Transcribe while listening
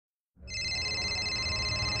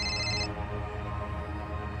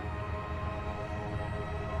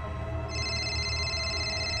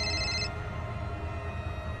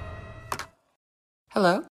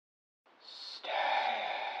Hello?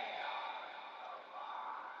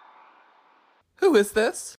 Who is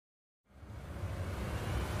this?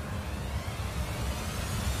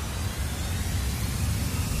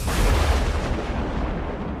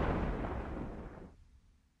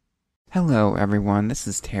 Hello everyone, this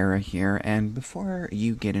is Tara here, and before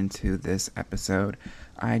you get into this episode,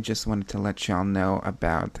 I just wanted to let y'all know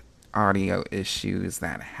about audio issues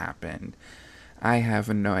that happened. I have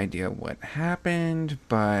no idea what happened,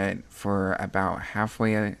 but for about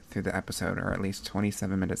halfway through the episode, or at least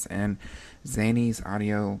 27 minutes in, Zanny's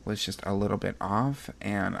audio was just a little bit off,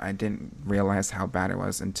 and I didn't realize how bad it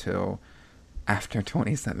was until after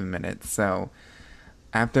 27 minutes. So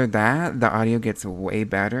after that, the audio gets way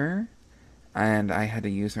better, and I had to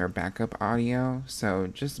use our backup audio, so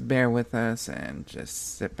just bear with us and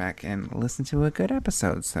just sit back and listen to a good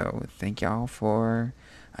episode. So thank y'all for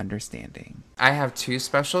understanding. I have two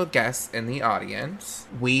special guests in the audience.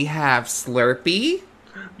 We have Slurpee.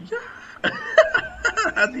 Yeah.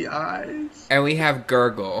 The eyes. And we have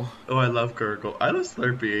Gurgle. Oh, I love Gurgle. I love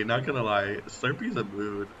Slurpee, not gonna lie. Slurpee's a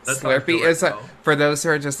mood. That's Slurpee is for those who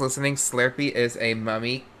are just listening, Slurpee is a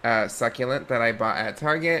mummy succulent that I bought at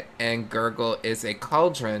Target, and Gurgle is a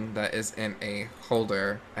cauldron that is in a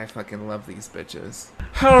holder. I fucking love these bitches.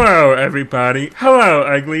 Hello, everybody. Hello,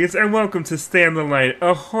 uglies, and welcome to Stand the Light,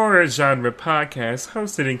 a horror genre podcast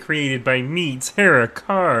hosted and created by me, Tara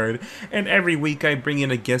Card. And every week I bring in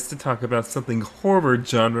a guest to talk about something horror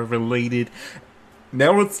genre related.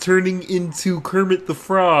 Now it's turning into Kermit the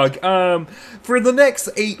Frog. For the next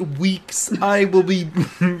 8 weeks, I will be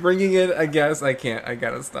bringing in a guest. I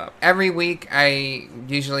gotta stop. Every week, I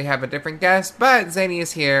usually have a different guest, but Zanny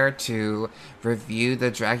is here to review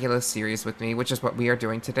the Dragula series with me, which is what we are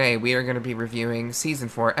doing today. We are going to be reviewing Season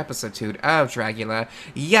 4, Episode 2 of Dragula.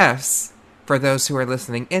 Yes! For those who are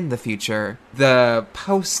listening in the future, the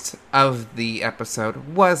post of the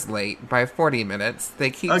episode was late by 40 minutes. They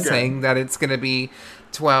keep saying that it's going to be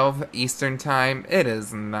 12 Eastern time. It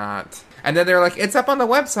is not. And then they're like, it's up on the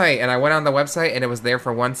website. And I went on the website and it was there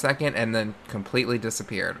for 1 second and then completely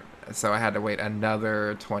disappeared. So I had to wait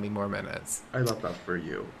another 20 more minutes. I love that for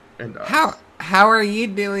you and us. How are you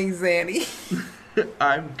doing, Zanny?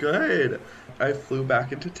 I'm good. I flew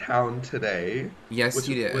back into town today. Yes,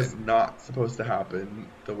 you did. Which was not supposed to happen.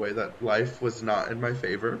 The way that life was not in my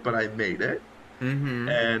favor, but I made it. Mm-hmm.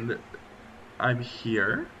 And I'm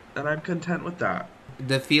here, and I'm content with that.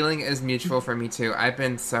 The feeling is mutual for me, too. I've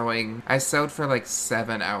been sewing. I sewed for like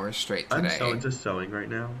 7 hours straight today. I'm so into sewing right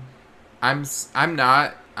now. I'm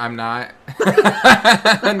not. I'm not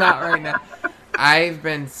right now. I've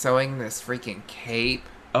been sewing this freaking cape.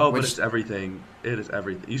 Oh, but it's everything. It is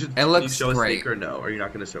everything. It looks show great. A sneak or no? Or are you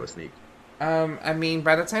not going to show a sneak? I mean,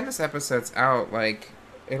 by the time this episode's out, like,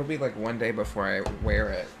 it'll be like 1 day before I wear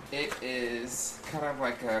it. It is kind of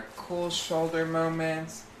like a cool shoulder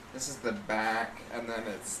moment. This is the back, and then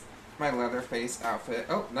it's my Leatherface outfit.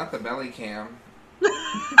 Oh, not the belly cam.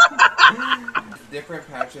 Different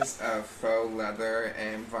patches of faux leather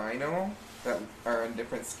and vinyl that are in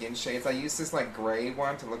different skin shades. I used this like gray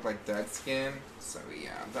one to look like dead skin. So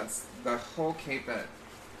yeah, that's the whole cape that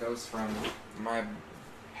goes from my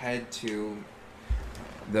head to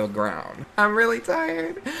the ground. I'm really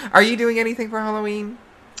tired. Are you doing anything for Halloween?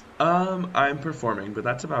 I'm performing, but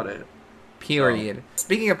that's about it. Period.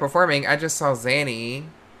 Speaking of performing, I just saw Zanny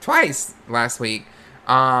twice last week.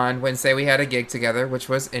 On Wednesday, we had a gig together, which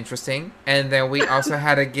was interesting. And then we also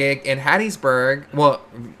had a gig in Hattiesburg. Well,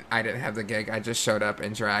 I didn't have the gig. I just showed up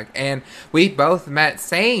in drag. And we both met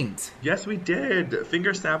Saint. Yes, we did.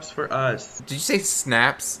 Finger snaps for us. Did you say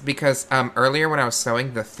snaps? Because earlier when I was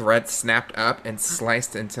sewing, the thread snapped up and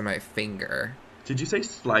sliced into my finger. Did you say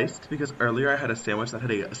sliced? Because earlier I had a sandwich that had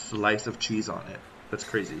a slice of cheese on it. That's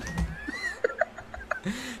crazy.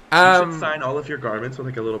 You should sign all of your garments with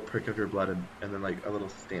like a little prick of your blood and then like a little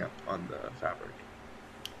stamp on the fabric.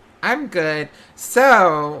 I'm good.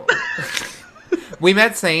 So we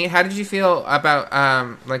met Saint. How did you feel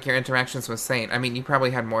about like your interactions with Saint? I mean, you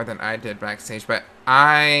probably had more than I did backstage, but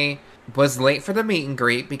I was late for the meet and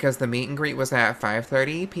greet because the meet and greet was at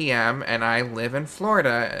 5:30 p.m. and I live in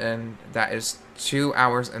Florida, and that is 2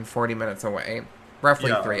 hours and 40 minutes away.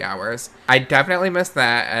 Roughly 3 hours. I definitely missed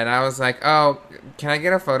that, and I was like, oh, can I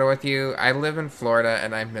get a photo with you? I live in Florida,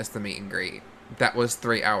 and I missed the meet and greet. That was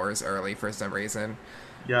 3 hours early for some reason.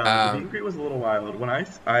 Yeah, the meet and greet was a little wild. When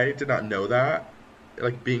I did not know that,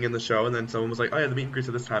 like, being in the show, and then someone was like, oh yeah, the meet and greet's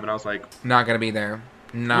at this time, and I was like... Not gonna be there.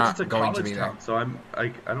 Not going to be there. So I'm,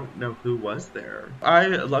 like, I don't know who was there. I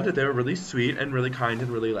loved it. They were really sweet and really kind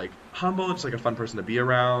and really, like, humble. Just, like, a fun person to be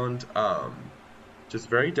around. Just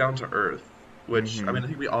very down to earth. which, I mean, I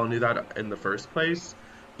think we all knew that in the first place,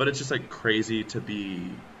 but it's just, like, crazy to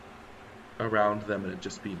be around them and it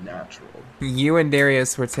just be natural. You and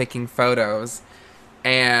Darius were taking photos,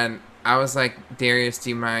 and I was like, Darius, do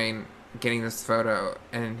you mind getting this photo?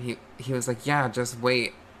 And he was like, yeah, just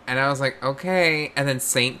wait. And I was like, okay. And then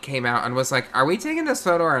Saint came out and was like, are we taking this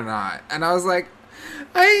photo or not? And I was like,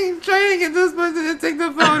 I ain't trying to get this person to take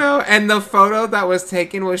the photo. And the photo that was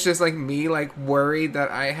taken was just like me, like worried that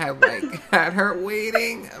I had like had her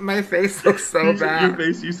waiting. My face looked so bad. Your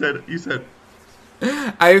face, you said.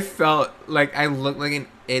 I felt like I looked like an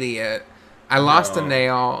idiot. I lost a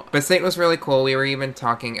nail, but Saint was really cool. We were even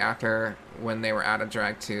talking after when they were out of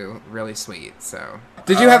drag too. Really sweet. So,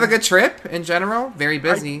 did you have a good trip in general? Very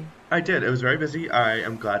busy. I did. It was very busy. I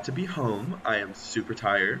am glad to be home. I am super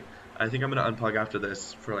tired. I think I'm going to unplug after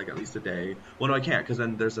this for like at least a day. Well, no, I can't because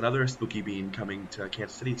then there's another Spooky Bean coming to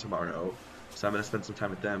Kansas City tomorrow. So I'm going to spend some time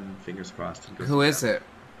with them, fingers crossed. And go Who is it?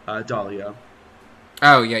 Dahlia.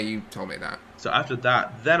 Oh, yeah, you told me that. So after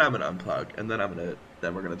that, then I'm going to unplug, and then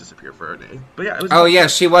we're going to disappear for a day. But yeah, it was... Oh, yeah,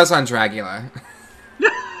 she was on Dragula.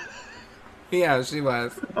 Yeah, she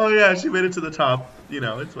was. Oh, yeah, she made it to the top. You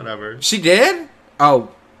know, it's whatever. She did? Oh,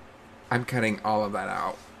 I'm cutting all of that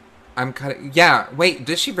out. I'm cutting... Yeah, wait,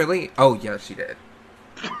 did she really? Oh, yeah, she did.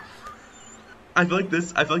 I feel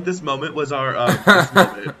like this moment was our first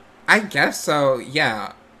moment. I guess so,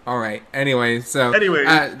 yeah. All right. Anyway, so...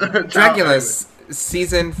 Dragula's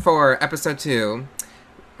Season 4, Episode 2.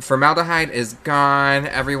 Formaldehyde is gone.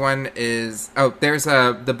 Everyone is... Oh, there's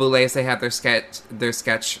the Boulets. They had their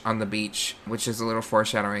sketch on the beach, which is a little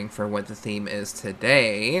foreshadowing for what the theme is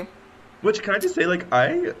today. Which, can I just say, like,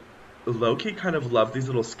 I low-key kind of love these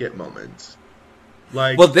little skit moments.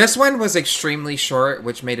 Like, well, this one was extremely short,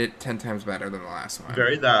 which made it 10 times better than the last one.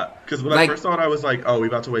 Very that. Because when I first saw it, I was like, oh, we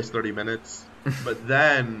about to waste 30 minutes. But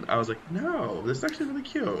then I was like, no, this is actually really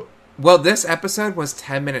cute. Well, this episode was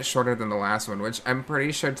 10 minutes shorter than the last one, which I'm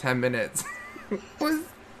pretty sure 10 minutes was...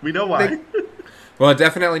 We know why. Well, it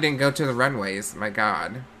definitely didn't go to the runways. My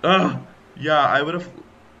God. Yeah, I would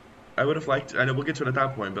have liked... I know we'll get to it at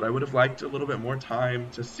that point, but I would have liked a little bit more time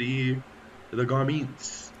to see the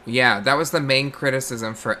garments. Yeah, that was the main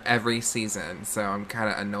criticism for every season, so I'm kind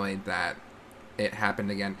of annoyed that it happened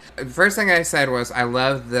again. The first thing I said was, I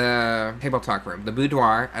love the table talk room, the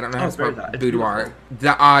boudoir. I don't know how to spell boudoir.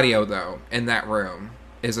 The audio, though, in that room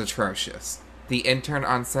is atrocious. The intern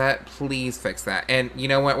on set, please fix that. And you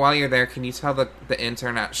know what? While you're there, can you tell the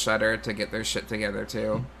intern at Shudder to get their shit together,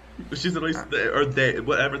 too? She's at least, or they,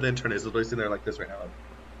 whatever the intern is literally sitting there like this right now.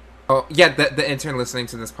 Oh, yeah, the intern listening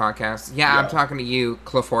to this podcast. Yeah, I'm talking to you,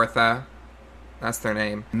 Clefortha. That's their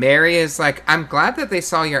name. Mary is like, I'm glad that they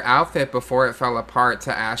saw your outfit before it fell apart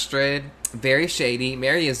to Astrid. Very shady.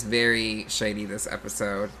 Mary is very shady this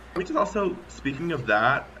episode. We just also, speaking of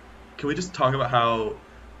that, can we just talk about how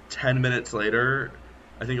 10 minutes later,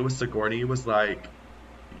 I think it was Sigourney was like,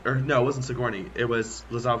 or no, it wasn't Sigourney. It was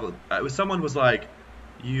Lazava. It was someone was like,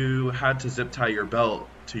 you had to zip tie your belt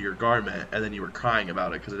to your garment, and then you were crying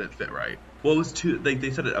about it because it didn't fit right. Well, it was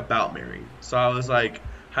they said it about Mary. So I was like,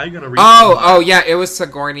 how are you going to read Oh, yeah, it was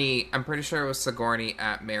Sigourney. I'm pretty sure it was Sigourney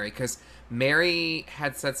at Mary, because Mary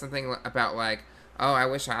had said something about, like, oh, I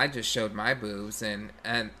wish I just showed my boobs, and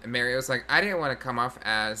Mary was like, I didn't want to come off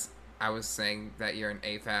as I was saying that you're an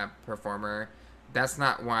AFAB performer. That's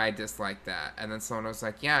not why I dislike that. And then someone was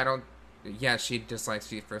like, yeah, she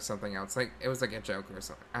dislikes you for something else. Like, it was like a joke or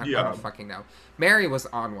something. I don't fucking know. Mary was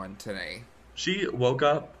on one today. She woke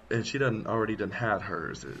up and she already had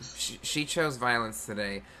hers. She chose violence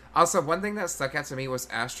today. Also, one thing that stuck out to me was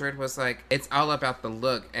Astrid was like, it's all about the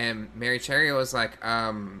look. And Mary Cherry was like,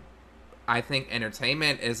 I think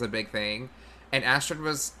entertainment is a big thing. And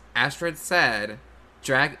Astrid said,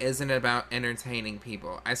 drag isn't about entertaining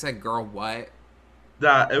people. I said, girl, what?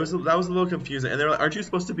 That was a little confusing. And they were like, aren't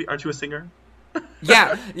you a singer?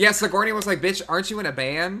 Yeah, Sigourney was like, bitch, aren't you in a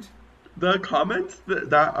band? The comments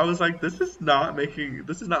that I was like, this is not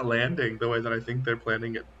landing the way that I think they're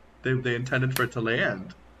planning it. They intended for it to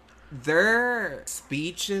land. Their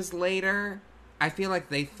speeches later, I feel like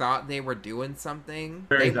they thought they were doing something.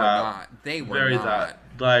 They were not. They were very not. That.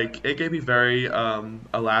 Like, it gave me very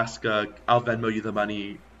Alaska, I'll Venmo you the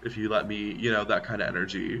money if you let me, that kind of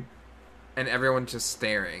energy. And everyone just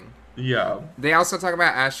staring. Yeah. They also talk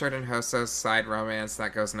about Astrid and Hoso's side romance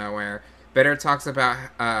that goes nowhere. Bitter talks about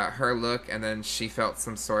her look, and then she felt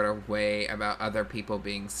some sort of way about other people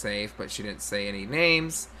being safe, but she didn't say any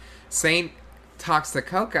names. Saint talks to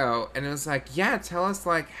Coco, and it was like, yeah, tell us,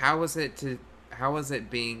 like, how was it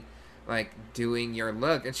being, like, doing your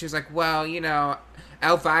look? And she was like, well, you know,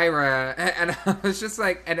 Elvira. And I was just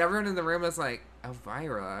like, and everyone in the room was like,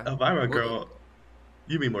 Elvira? Elvira, girl.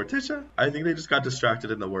 You mean Morticia? I think they just got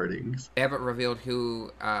distracted in the wordings. They haven't revealed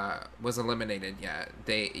who was eliminated yet.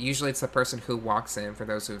 Usually it's the person who walks in, for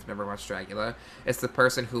those who've never watched Dragula. It's the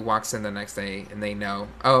person who walks in the next day and they know,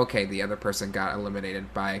 oh, okay, the other person got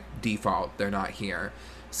eliminated by default. They're not here.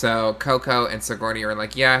 So Coco and Sigourney are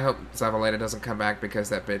like, yeah, I hope Zavaleta doesn't come back because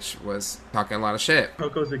that bitch was talking a lot of shit.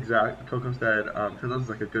 Coco said, because this is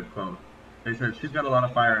like a good quote. They said, she's got a lot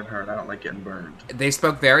of fire in her and I don't like getting burned. They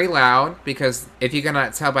spoke very loud because if you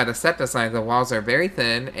cannot tell by the set design, the walls are very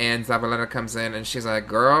thin, and Zavaleta comes in and she's like,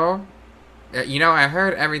 girl, you know, I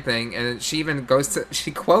heard everything. And she even she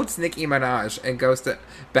quotes Nicki Minaj and goes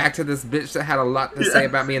back to this bitch that had a lot to say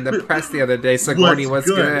about me in the press the other day. Sigourney, what's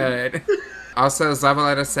good? Also,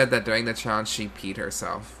 Zavaleta said that during the challenge she peed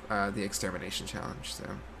herself, the extermination challenge, so...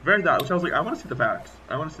 Very that, which I was like, I want to see the facts.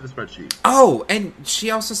 I want to see the spreadsheet. Oh, and she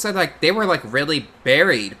also said, like, they were, like, really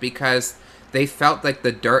buried because they felt, like,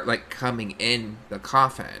 the dirt, like, coming in the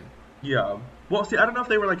coffin. Yeah. Well, see, I don't know if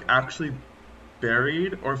they were, like, actually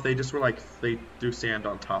buried or if they just were, like, they threw sand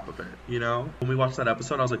on top of it, you know? When we watched that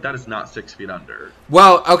episode, I was like, that is not 6 feet under.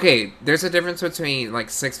 Well, okay, there's a difference between, like,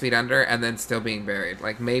 6 feet under and then still being buried.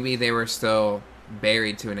 Like, maybe they were still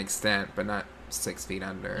buried to an extent, but not 6 feet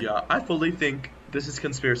under. Yeah, I fully think... This is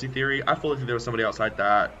conspiracy theory. I fully think there was somebody outside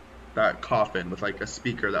that coffin with like a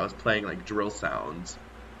speaker that was playing like drill sounds,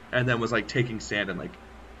 and then was like taking sand and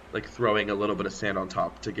like throwing a little bit of sand on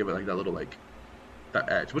top to give it like that little like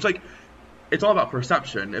that edge. Which like it's all about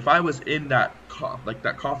perception. If I was in that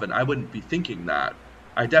coffin, I wouldn't be thinking that.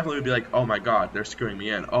 I definitely would be like, oh my god, they're screwing me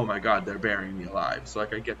in. Oh my god, they're burying me alive. So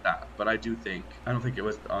like I get that, but I don't think it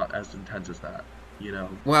was as intense as that. You know.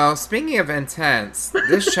 Well, speaking of intense,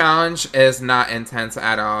 this challenge is not intense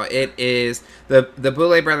at all. It is the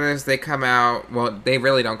Boulay brothers. They come out. Well, they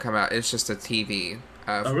really don't come out. It's just a TV.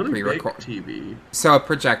 A really big TV. So a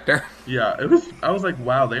projector. Yeah, it was. I was like,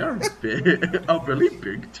 wow, they are big. A really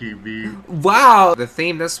big TV. Wow. The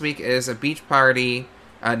theme this week is a beach party.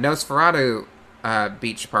 Nosferatu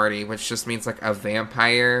beach party, which just means like a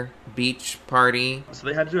vampire beach party. So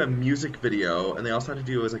they had to do a music video, and they also had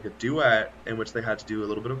to do like a duet in which they had to do a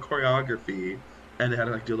little bit of choreography, and they had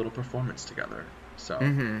to like do a little performance together. So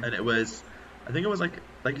and it was, I think it was like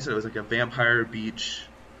you said, it was like a vampire beach,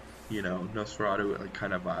 you know, Nosferatu like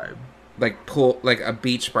kind of vibe. Like a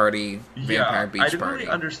beach party, vampire beach party. I didn't really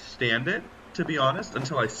understand it, to be honest,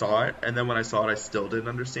 until I saw it, and then when I saw it, I still didn't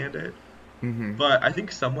understand it. But I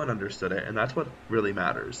think someone understood it, and that's what really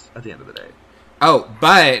matters at the end of the day. Oh,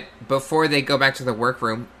 but before they go back to the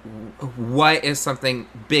workroom, what is something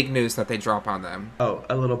big news that they drop on them? Oh,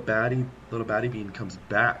 a little baddie bean comes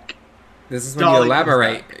back. This is when you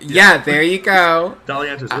elaborate. Yeah, there you go. Dolly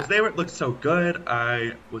enters. They looked so good.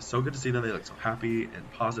 I was so good to see them. They looked so happy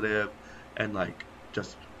and positive and like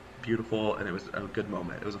just beautiful, and it was a good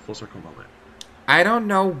moment. It was a full circle moment. I don't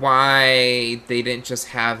know why they didn't just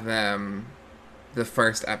have them the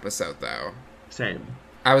first episode, though. Same.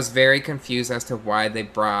 I was very confused as to why they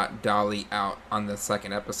brought Dolly out on the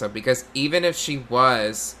second episode, because even if she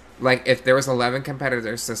was, like, if there was 11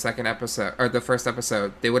 competitors the second episode, or the first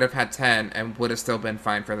episode, they would have had 10 and would have still been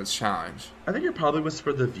fine for this challenge. I think it probably was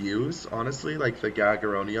for the views, honestly, like the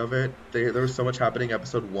gaggeroni of it. There was so much happening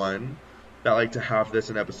episode 1 that, like, to have this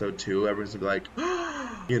in episode 2, everyone's gonna be like,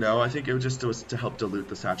 you know, I think it was to help dilute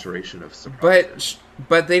the saturation of surprises.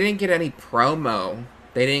 But they didn't get any promo.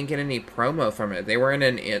 They didn't get any promo from it. They weren't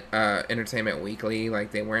in Entertainment Weekly.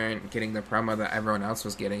 Like, they weren't getting the promo that everyone else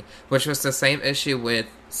was getting, which was the same issue with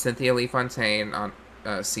Cynthia Lee Fontaine on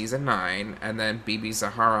season 9, and then BB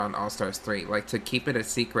Zahara on All Stars 3. Like, to keep it a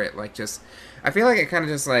secret, like, just, I feel like it kind of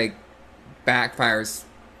just, like, backfires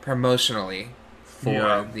promotionally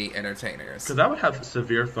for the entertainers. Because I would have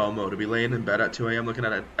severe FOMO to be laying in bed at 2 a.m. looking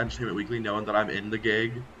at Entertainment Weekly knowing that I'm in the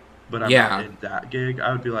gig, but I'm not in that gig.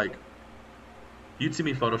 I would be like, you'd see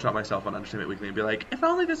me Photoshop myself on Entertainment Weekly and be like, if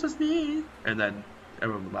only this was me. And then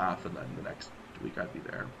everyone would laugh, and then the next week I'd be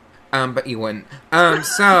there. But you wouldn't.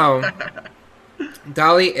 So,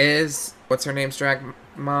 Dolly is, what's her name's drag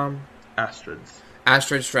mom?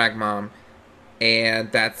 Astrid's drag mom.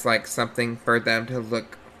 And that's, like, something for them to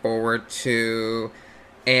look forward to.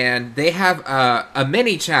 And they have a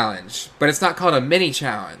mini challenge, but it's not called a mini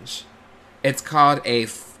challenge. It's called a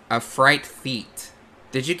fright feat.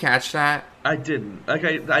 Did you catch that? I didn't. Like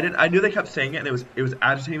I didn't. I knew they kept saying it, and it was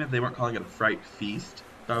agitating that they weren't calling it a fright feast.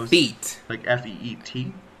 That was feat. Like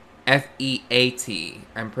FEET. FEAT.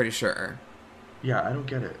 I'm pretty sure. Yeah, I don't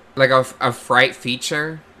get it. Like a fright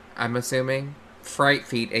feature, I'm assuming. Fright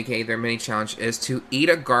Feet, aka their mini challenge, is to eat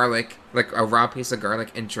a garlic, like a raw piece of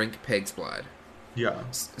garlic, and drink pig's blood. Yeah.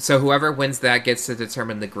 So whoever wins that gets to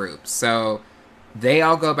determine the group. So they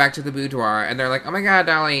all go back to the boudoir, and they're like, oh my god,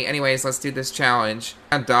 Dolly, anyways, let's do this challenge.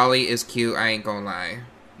 And Dolly is cute, I ain't gonna lie.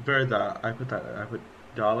 Very that. I put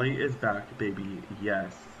Dolly is back, baby.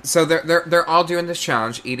 Yes. So they're all doing this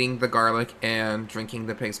challenge, eating the garlic and drinking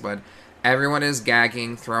the pig's blood. Everyone is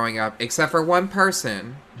gagging, throwing up, except for one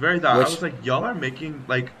person. Very that. I was like, y'all are making,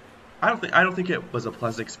 like, I don't think it was a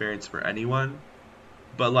pleasant experience for anyone.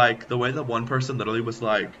 But, like, the way that one person literally was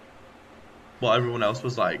like, well, everyone else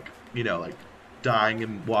was like, you know, like, dying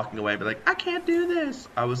and walking away, but like, I can't do this.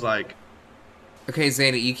 I was like, okay,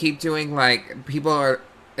 Zanny, you keep doing, like, people are,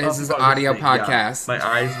 this is an audio podcast. Yeah. My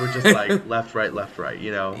eyes were just like, left, right,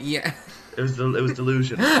 you know? Yeah. It was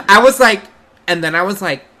delusional. I was like, and then I was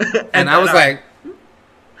like, and I was like,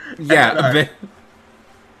 yeah.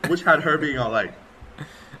 Which had her being all like,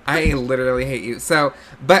 I literally hate you. So,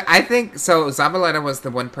 but I think, so Zabaleta was the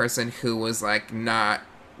one person who was like not,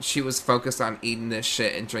 she was focused on eating this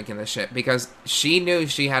shit and drinking this shit because she knew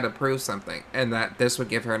she had to prove something and that this would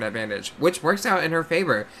give her an advantage, which works out in her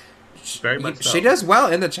favor. Very much so. She does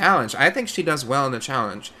well in the challenge. I think she does well in the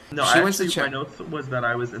challenge. No, my notes was that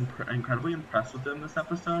I was incredibly impressed with them this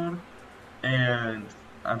episode, and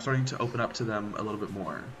I'm starting to open up to them a little bit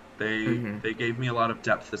more. They gave me a lot of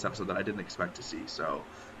depth this episode that I didn't expect to see. So,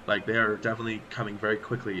 like, they are definitely coming very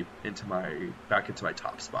quickly back into my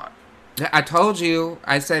top spot. I told you.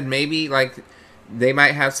 I said maybe, like, they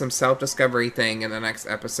might have some self-discovery thing in the next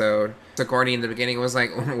episode. Sigourney in the beginning was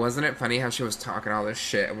like, wasn't it funny how she was talking all this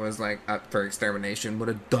shit and was like, up for extermination? What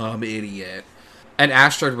a dumb idiot. And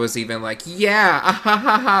Astrid was even like,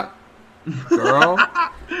 yeah,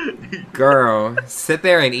 girl, sit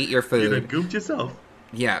there and eat your food. You done goofed yourself.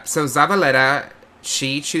 Yeah, so Zabaleta,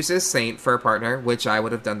 she chooses Saint for a partner, which I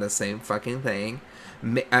would have done the same fucking thing.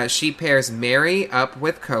 She pairs Mary up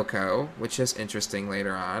with Coco, which is interesting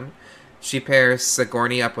later on. She pairs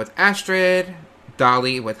Sigourney up with Astrid,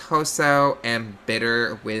 Dolly with Hoso, and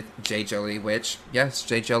Bitter with J. Jolie, which, yes,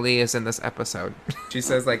 J. Jolie is in this episode. She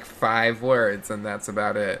says like 5 words, and that's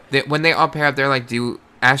about it. When they all pair up, they're like,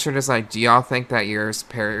 Astrid is like, do y'all think that your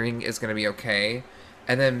pairing is going to be okay?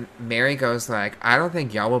 And then Mary goes like, I don't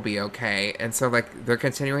think y'all will be okay. And so, like, they're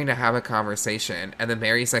continuing to have a conversation. And then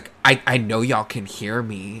Mary's like, I know y'all can hear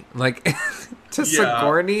me. Like, to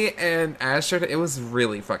Sigourney and Astrid, it was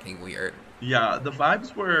really fucking weird. Yeah, the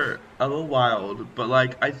vibes were a little wild. But,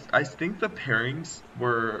 like, I think the pairings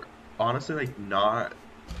were honestly, like, not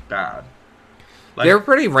bad. Like, they were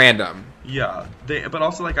pretty random. Yeah. But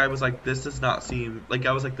also, like, I was like, this does not seem... Like,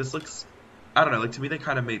 I was like, this looks... I don't know. Like, to me, they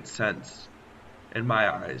kind of made sense. In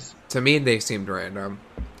my eyes. To me, they seemed random.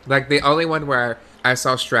 Like, the only one where I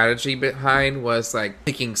saw strategy behind was, like,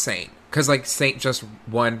 picking Saint. Because, like, Saint just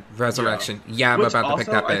won Resurrection. Yeah, I'm about to pick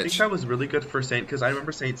that bitch. I think that was really good for Saint, because I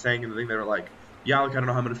remember Saint saying in the thing, they were like, yeah, like, I don't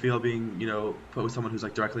know how I'm going to feel being, you know, put with someone who's,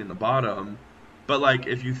 like, directly in the bottom. But, like,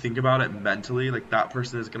 if you think about it mentally, like, that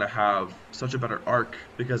person is going to have such a better arc,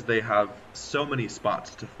 because they have so many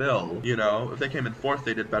spots to fill, you know? If they came in 4th,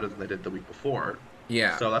 they did better than they did the week before.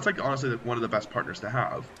 Yeah. So that's, like, honestly one of the best partners to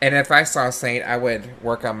have. And if I saw Saint, I would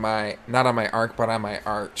work on not on my arc, but on my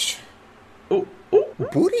arch. Oh.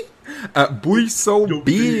 Booty? Booty so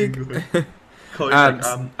big. Chloe's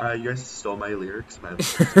like, you guys stole my lyrics.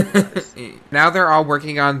 Now they're all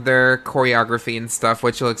working on their choreography and stuff,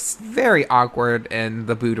 which looks very awkward in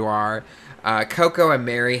the boudoir. Coco and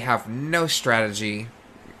Mary have no strategy.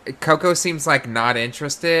 Coco seems like not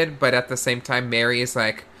interested, but at the same time, Mary is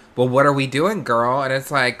like, well, what are we doing, girl? And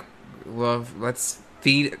it's like, well, let's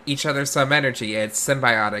feed each other some energy. It's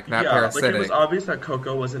symbiotic, not parasitic. Like, it was obvious that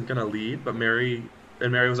Coco wasn't going to lead, but Mary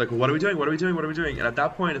was like, well, what are we doing? And at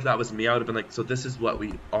that point, if that was me, I would have been like, so this is what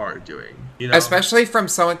we are doing. You know? Especially from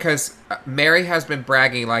someone, because Mary has been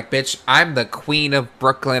bragging like, bitch, I'm the queen of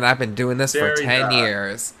Brooklyn. I've been doing this for 10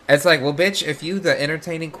 years. It's like, well, bitch, if you the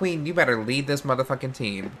entertaining queen, you better lead this motherfucking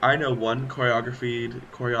team. I know one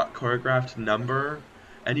choreographed number.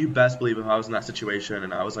 And you best believe if I was in that situation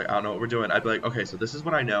and I was like, I don't know what we're doing, I'd be like, okay, so this is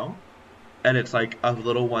what I know. And it's like a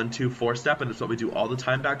little 1, 2, 4 step, and it's what we do all the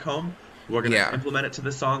time back home. We're going to implement it to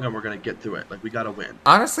the song, and we're going to get through it. Like, we got to win.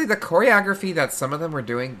 Honestly, the choreography that some of them were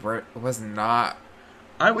doing was not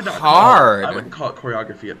hard. I wouldn't call it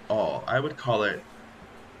choreography at all. I would call it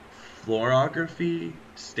floorography,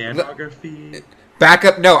 standography.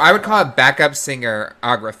 I would call it backup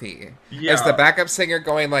singerography. Yeah. Is the backup singer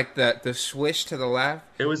going like the swish to the left?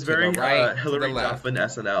 It was very Hillary Duff and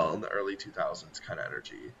SNL in the early 2000s kind of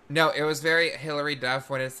energy. No, it was very Hillary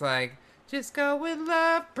Duff when it's like, Just go with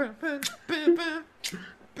love.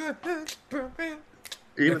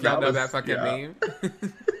 Even If y'all know was, that fucking meme.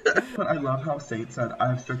 But I love how Saint said, I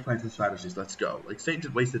have strict plans and strategies, let's go. Like, Saint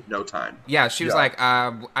just wasted no time. Yeah, she was like,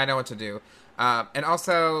 I know what to do. And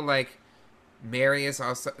also, like, Mary is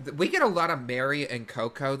also... We get a lot of Mary and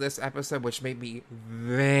Coco this episode, which made me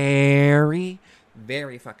very,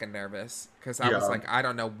 very fucking nervous. Because I was like, I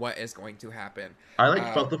don't know what is going to happen.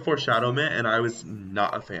 I, felt the foreshadowment, and I was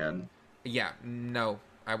not a fan. Yeah, no,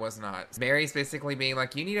 I was not. Mary's basically being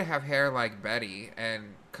like, you need to have hair like Betty.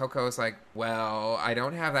 And Coco's like, well, I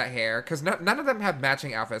don't have that hair. Because none of them have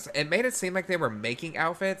matching outfits. It made it seem like they were making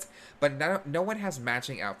outfits, but no one has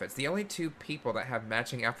matching outfits. The only two people that have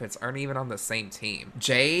matching outfits aren't even on the same team.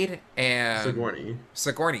 Jade and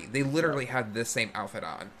Sigourney. They literally had this same outfit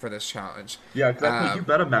on for this challenge. Yeah, because you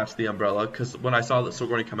better match the umbrella. Because when I saw that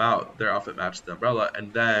Sigourney come out, their outfit matched the umbrella.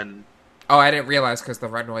 And then... Oh, I didn't realize because the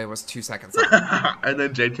runway was 2 seconds long. And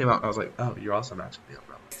then Jade came out, and I was like, oh, you're also matching the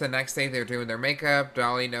umbrella. The next day, they're doing their makeup.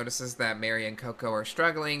 Dolly notices that Mary and Coco are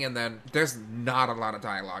struggling, and then there's not a lot of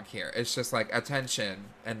dialogue here. It's just like, attention,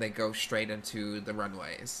 and they go straight into the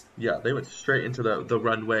runways. Yeah, they went straight into the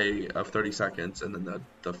runway of 30 seconds, and then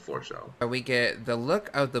the floor show. We get the look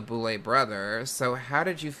of the Boulet brothers. So how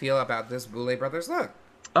did you feel about this Boulet brothers look?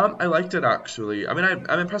 I liked it, actually. I mean,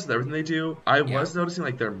 I'm impressed with everything they do. I was noticing,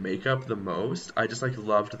 like, their makeup the most. I just, like,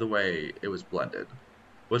 loved the way it was blended.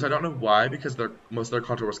 Which I don't know why, because most of their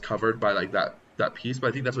contour was covered by, like, that piece. But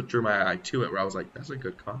I think that's what drew my eye to it, where I was like, that's a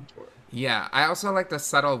good contour. Yeah, I also like the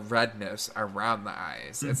subtle redness around the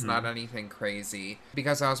eyes. Mm-hmm. It's not anything crazy.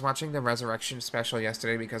 Because I was watching the Resurrection special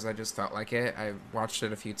yesterday because I just felt like it. I watched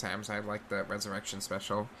it a few times. I liked the Resurrection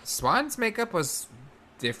special. Swan's makeup was...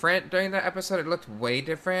 different during that episode. It looked way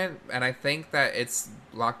different, and I think that it's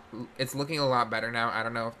looking a lot better now. I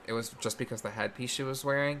don't know if it was just because the headpiece she was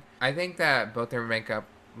wearing. I think that both their makeup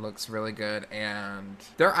looks really good, and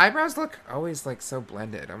their eyebrows look always like so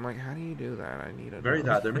blended. I'm like, how do you do that? I need it.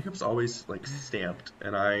 Their makeup's always like stamped,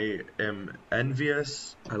 and I am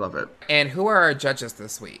envious. I love it. And who are our judges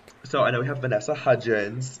this week? So I know we have Vanessa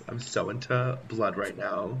Hudgens. I'm so into blood right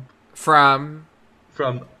now. From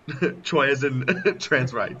Troy as in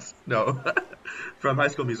trans rights. No. From High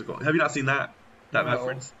School Musical. Have you not seen that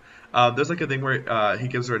reference? There's like a thing where he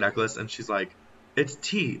gives her a necklace and she's like, it's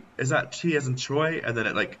T. Is that T as in Troy? And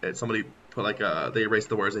then somebody put like they erased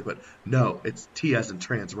the words. They put, no, it's T as in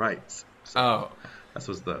trans rights. So that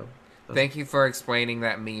was the... Thank you for explaining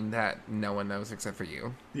that meme that no one knows except for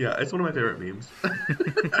you. Yeah, it's one of my favorite memes.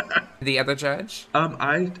 The other judge?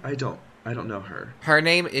 I don't know her. Her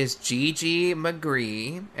name is Gigi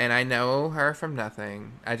McGree, and I know her from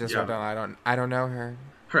nothing. I just wrote down I don't know her.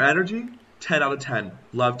 Her energy, 10 out of 10.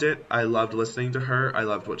 Loved it. I loved listening to her. I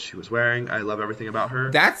loved what she was wearing. I love everything about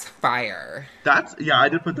her. That's fire. I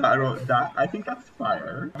did put that. I wrote that. I think that's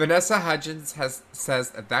fire. Vanessa Hudgens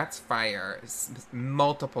says that's fire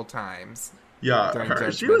multiple times. Yeah,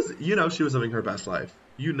 she was living her best life.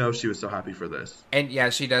 She was so happy for this. And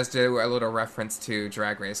yeah, she does do a little reference to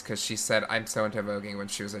Drag Race because she said, I'm so into voguing when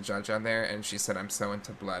she was a judge on there. And she said, I'm so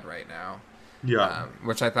into blood right now. Yeah.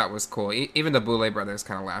 Which I thought was cool. Even the Boulet brothers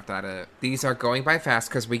kind of laughed at it. These are going by fast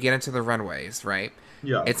because we get into the runways, right?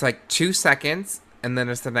 Yeah. It's like 2 seconds and then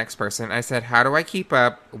it's the next person. I said, how do I keep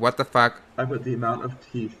up? What the fuck? I put the amount of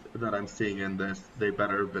teeth that I'm seeing in this, they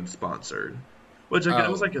better have been sponsored. Which, again,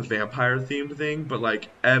 it was like a vampire-themed thing, but, like,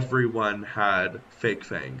 everyone had fake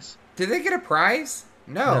fangs. Did they get a prize?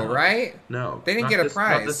 No, right? No. They didn't get a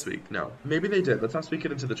prize. Not this week, no. Maybe they did. Let's not speak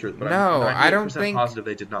it into the truth. But no, I'm I don't think... positive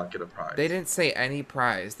they did not get a prize. They didn't say any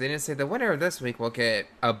prize. They didn't say the winner of this week will get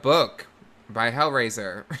a book by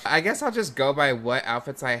Hellraiser. I guess I'll just go by what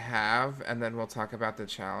outfits I have, and then we'll talk about the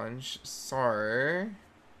challenge. So,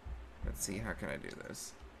 let's see. How can I do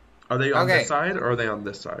this? Are they on this side, or are they on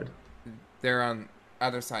this side? They're on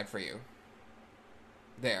other side for you.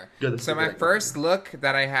 There. Yeah, so my first look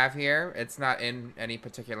that I have here, it's not in any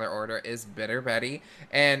particular order, is Bitter Betty.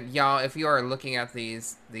 And y'all, if you are looking at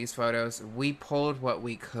these photos, we pulled what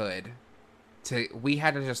we could. We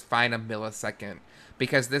had to just find a millisecond.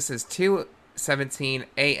 Because this is 2:17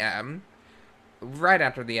 a.m. right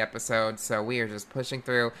after the episode, so we are just pushing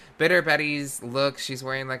through. Bitter Betty's look, she's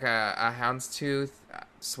wearing like a houndstooth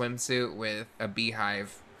swimsuit with a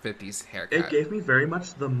beehive 50s haircut. It gave me very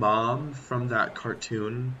much the mom from that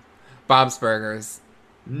cartoon. Bob's Burgers.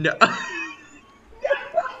 No.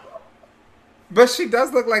 But she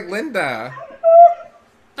does look like Linda.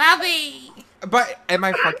 Bobby! But am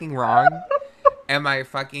I fucking wrong? Am I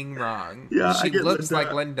fucking wrong? Yeah, she looks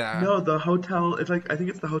like Linda. No, the hotel. It's like I think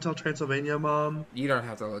it's the Hotel Transylvania mom. You don't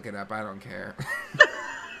have to look it up. I don't care.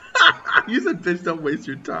 You said, bitch, don't waste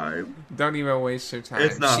your time. Don't even waste your time.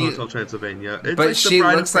 It's not Hotel Transylvania. It's but like she the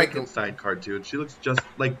Bride looks of Frankenstein cartoon. She looks just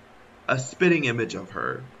like a spitting image of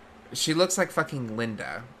her. She looks like fucking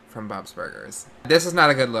Linda from Bob's Burgers. This is not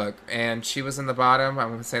a good look, and she was in the bottom. I'm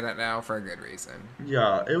gonna say that now for a good reason.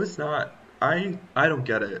 Yeah, it was not. I don't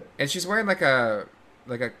get it. And she's wearing like a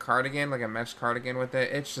cardigan, like a mesh cardigan with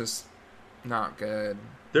it. It's just not good.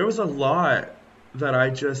 There was a lot that I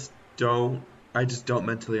just don't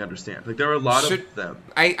mentally understand. Like, there are a lot of them.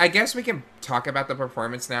 I guess we can talk about the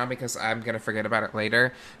performance now because I'm going to forget about it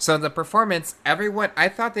later. So the performance, everyone, I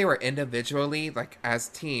thought they were individually, like as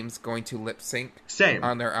teams, going to lip sync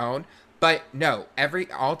on their own. But no,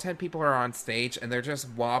 all 10 people are on stage and they're just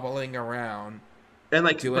wobbling around and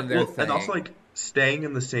like doing their thing. And also like staying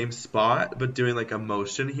in the same spot, but doing like a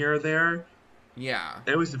motion here or there. Yeah.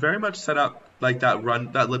 It was very much set up like that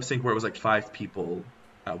lip sync where it was like 5 people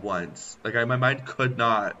at once. Like my mind could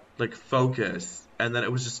not like focus, and then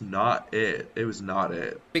it was just not it. It was not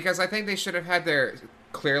it. Because I think they should have had their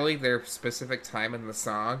specific time in the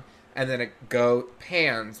song, and then it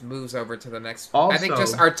moves over to the next. Also, I think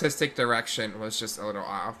just artistic direction was just a little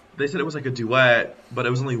off. They said it was like a duet, but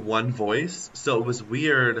it was only one voice, so it was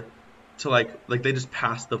weird to like they just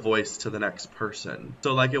passed the voice to the next person.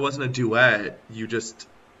 So like it wasn't a duet. You just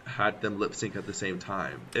had them lip sync at the same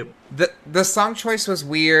time. The song choice was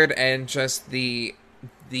weird, and just the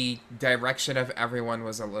direction of everyone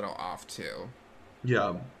was a little off too.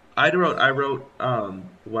 Yeah, I wrote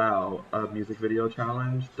wow, a music video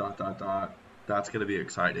challenge ... That's gonna be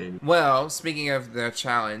exciting. Well, speaking of the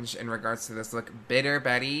challenge in regards to this look, Bitter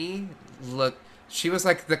Betty she was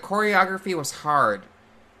like, the choreography was hard.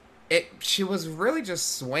 She was really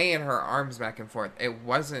just swaying her arms back and forth. It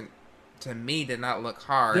wasn't, to me, did not look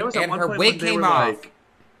hard. There was and her wig came off.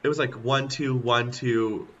 It was like 1 2 1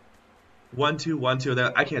 2 1 2 1 2.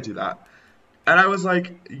 Then I can't do that. And I was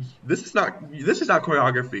like, this is not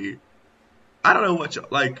choreography. I don't know what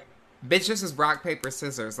like. Bitch, this is rock paper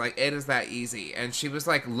scissors. Like, it is that easy. And she was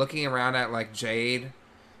like looking around at like Jade.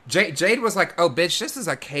 Jade was like, oh, bitch, this is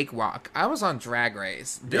a cakewalk. I was on Drag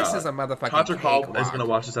Race. This is a motherfucking cakewalk. Call is gonna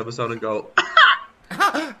watch this episode and go.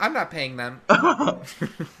 I'm not paying them. But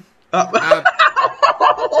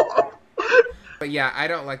yeah, I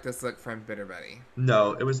don't like this look from Bitter Betty.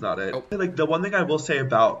 No, it was not it. Oh. Like the one thing I will say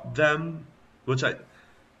about them,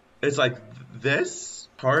 is like this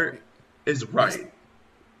part is right.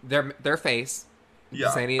 Their face. Yeah.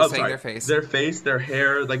 Zanny is saying their face. Their face, their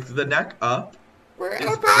hair, like the neck up. We're in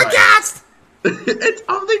a podcast. Right. It's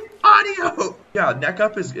only audio. Yeah, neck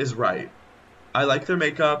up is right. I like their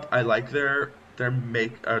makeup. I like their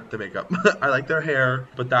makeup. I like their hair,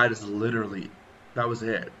 but that was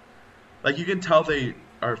it. Like, you can tell they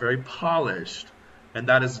are very polished, and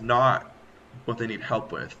that is not what they need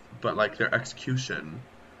help with. But like their execution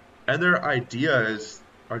and their ideas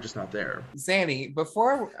are just not there. Zanny,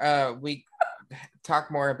 before we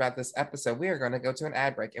talk more about this episode, we are going to go to an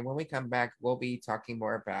ad break, and when we come back, we'll be talking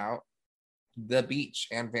more about the beach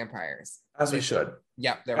and vampires. As we should.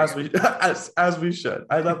 Yeah, there we go. As we should.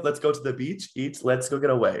 I love. Let's go to the beach, eat. Let's go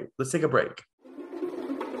get away. Let's take a break.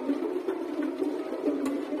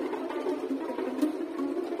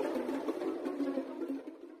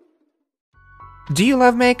 Do you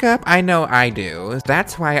love makeup? I know I do.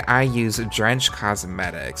 That's why I use Drench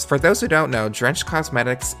Cosmetics. For those who don't know, Drench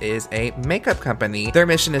Cosmetics is a makeup company. Their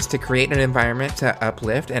mission is to create an environment to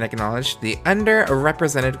uplift and acknowledge the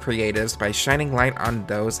underrepresented creatives by shining light on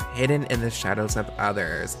those hidden in the shadows of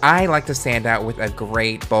others. I like to stand out with a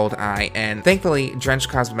great bold eye, and thankfully, Drench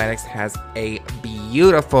Cosmetics has a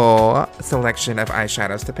beautiful selection of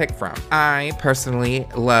eyeshadows to pick from. I personally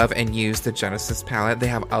love and use the Genesis palette. They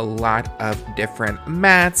have a lot of different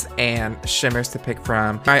mattes and shimmers to pick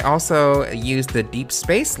from. I also use the Deep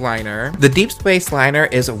Space Liner. The Deep Space Liner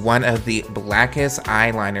is one of the blackest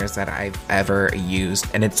eyeliners that I've ever used,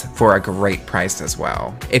 and it's for a great price as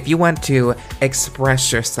well. If you want to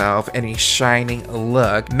express yourself in a shining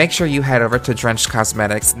look, make sure you head over to Drench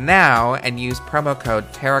Cosmetics now and use promo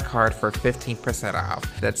code TerraCard for 15% off.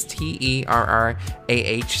 That's TerraHCARD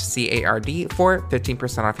for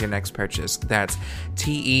 15% off your next purchase. That's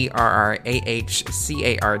TerraHCARD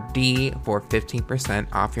for 15%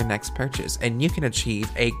 off your next purchase, and you can achieve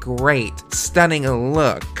a great, stunning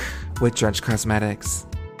look with Drench Cosmetics.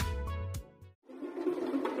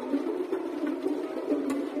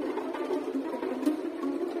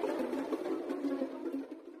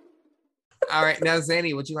 All right, now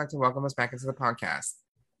Zanny, would you like to welcome us back into the podcast?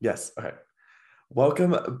 Yes. Okay.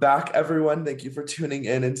 Welcome back, everyone. Thank you for tuning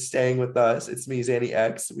in and staying with us. It's me, Zanny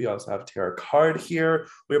X. We also have Tara Card here.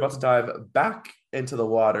 We're about to dive back into the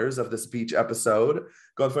waters of this beach episode,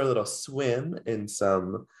 going for a little swim in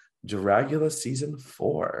some Dragula season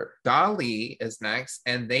 4. Dolly is next,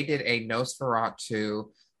 and they did a Nosferatu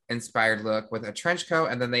inspired look with a trench coat,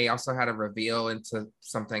 and then they also had a reveal into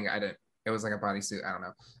something it was like a bodysuit. I don't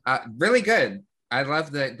know. Really good. I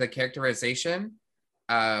love the characterization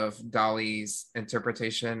of Dolly's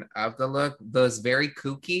interpretation of the look. Those very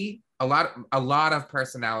kooky, a lot of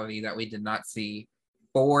personality that we did not see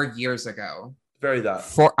 4 years ago. Very that.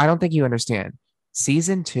 I don't think you understand.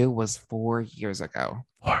 Season 2 was 4 years ago.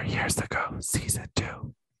 4 years ago, season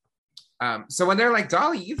 2. So when they're like,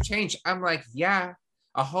 Dolly, you've changed, I'm like, yeah,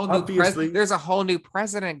 there's a whole new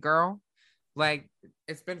president, girl. Like,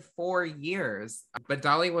 it's been 4 years. But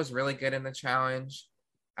Dolly was really good in the challenge.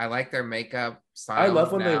 I like their makeup style. I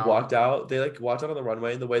love when they walked out. They like walked out on the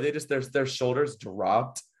runway, and the way they just their shoulders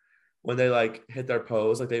dropped when they like hit their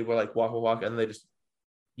pose. Like they were like walk, and they just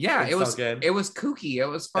it was kooky. It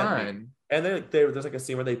was fun. And there's like a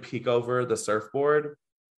scene where they peek over the surfboard.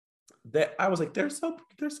 I was like, they're so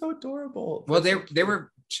adorable. Well, they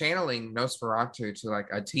were channeling Nosferatu to like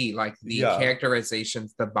a T, like the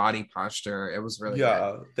characterizations, the body posture. It was really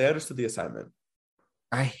good. They understood the assignment.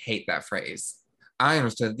 I hate that phrase. I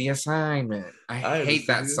understood the assignment. I hate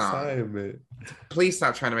that song. Assignment. Please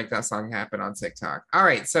stop trying to make that song happen on TikTok. All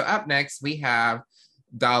right, so up next we have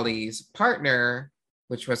Dolly's partner,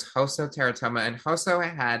 which was Hoso Teratoma, and Hoso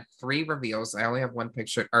had 3 reveals. I only have 1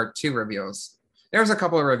 picture, or 2 reveals. There was a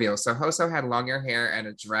couple of reveals. So Hoso had longer hair and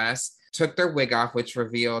a dress, took their wig off, which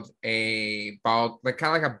revealed a bald, like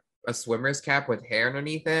kind of like a swimmer's cap with hair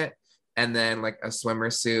underneath it, and then like a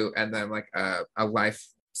swimmer suit, and then like a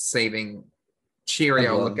life-saving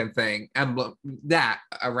Cheerio looking thing, emblem that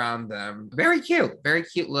around them. Very cute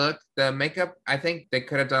look. The makeup, I think they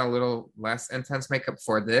could have done a little less intense makeup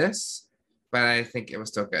for this, but I think it was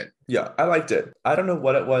still good. Yeah, I liked it. I don't know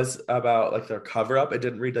what it was about like their cover up. It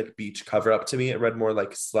didn't read like beach cover up to me. It read more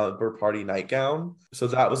like slumber party nightgown. So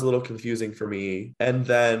that was a little confusing for me. And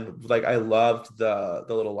then like I loved the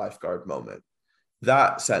little lifeguard moment.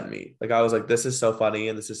 That sent me. Like I was like, this is so funny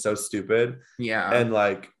and this is so stupid. Yeah. And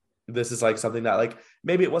like this is like something that like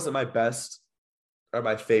maybe it wasn't my best or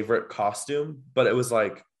my favorite costume, but it was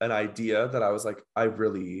like an idea that I was like, I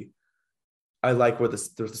like where this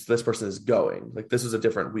person is going. Like this was a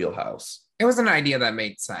different wheelhouse. It was an idea that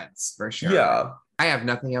made sense for sure. Yeah. I have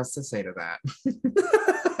nothing else to say to that.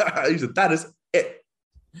 That is it.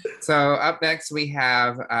 So up next we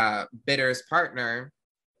have Bitter's partner,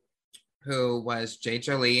 who was Jay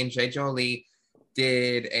Jolie, and Jay Jolie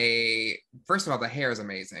did first of all, the hair is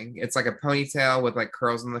amazing. It's like a ponytail with like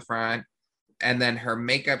curls in the front, and then her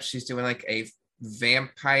makeup, she's doing like a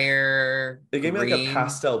vampire. It gave me like a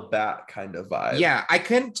pastel bat kind of vibe. Yeah, I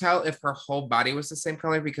couldn't tell if her whole body was the same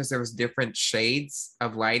color because there was different shades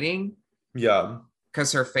of lighting. Yeah,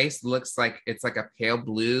 because her face looks like it's like a pale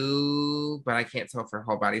blue, but I can't tell if her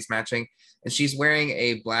whole body's matching. And she's wearing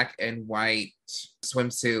a black and white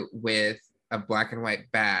swimsuit with a black and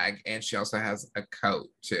white bag, and she also has a coat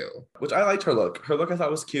too. Which I liked her look. Her look I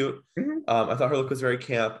thought was cute. Mm-hmm. I thought her look was very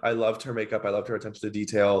camp. I loved her makeup. I loved her attention to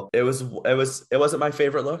detail. It wasn't my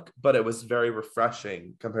favorite look, but it was very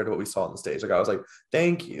refreshing compared to what we saw on the stage. Like I was like,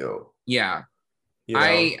 thank you. Yeah. You know?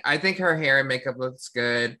 I think her hair and makeup looks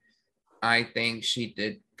good. I think she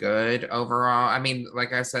did good overall. I mean,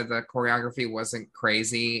 like I said, the choreography wasn't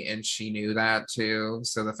crazy, and she knew that too.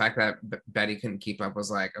 So the fact that Betty couldn't keep up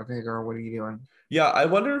was like, okay, girl, what are you doing? Yeah, I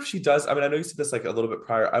wonder if she does. I mean, I know you said this like a little bit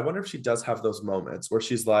prior. I wonder if she does have those moments where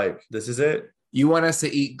she's like, this is it. You want us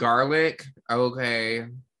to eat garlic? Okay.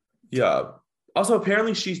 Yeah. Also,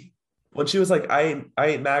 apparently when she was like, I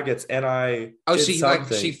ate maggots and I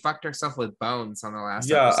she fucked herself with bones on the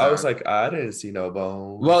last episode. I was like, I didn't see no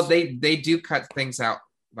bones. Well, they do cut things out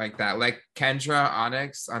like that. Like Kendra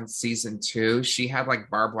Onyx on season 2, she had like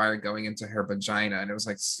barbed wire going into her vagina, and it was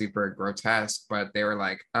like super grotesque, but they were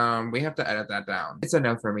like, we have to edit that down. It's a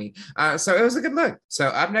no for me. So it was a good look. So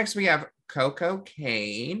up next we have Coco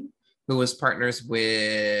Kane, who was partners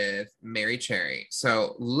with Mary Cherry.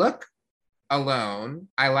 So look alone,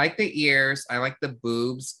 I like the ears, I like the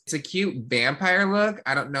boobs. It's a cute vampire look.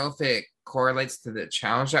 I don't know if it correlates to the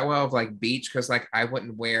challenge that well of like beach, because like I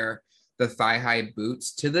wouldn't wear the thigh-high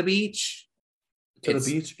boots to the beach. The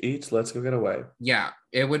beach eats, let's go get away. Yeah,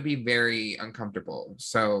 it would be very uncomfortable.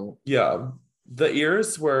 So yeah, the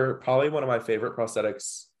ears were probably one of my favorite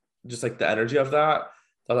prosthetics. Just like the energy of that.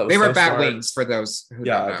 They were bat wings for those who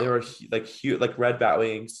don't know. They were like huge, like red bat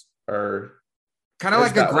wings, or Kind of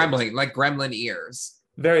like a gremlin, gremlin, like gremlin ears.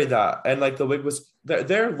 Very that. And like the wig was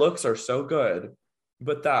their looks are so good,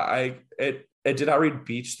 but it did not read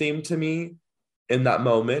beach theme to me in that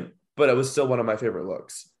moment, but it was still one of my favorite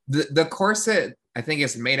looks. The corset, I think,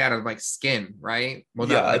 is made out of like skin, right? Well,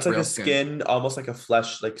 not Yeah, like it's like real a skin, almost like a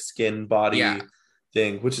flesh, like skin Yeah, body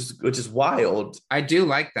thing, which is wild. I do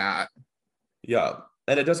like that. Yeah.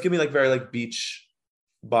 And it does give me like very like beach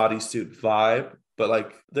bodysuit vibe, but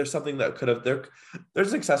like there's something that could have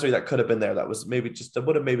there's an accessory that could have been there that was maybe just that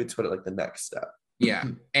would have maybe put it like the next step. Yeah,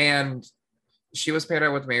 and she was paired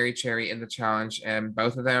up with Mary Cherry in the challenge, and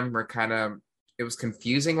both of them were kind of. It was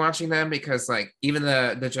confusing watching them because like even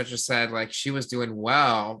the judges said like she was doing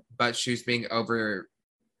well, but she was being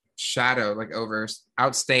overshadowed, like over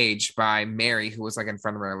outstaged by Mary, who was like in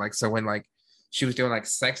front of her. Like so when like she was doing like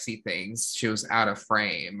sexy things, she was out of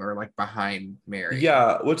frame or like behind Mary.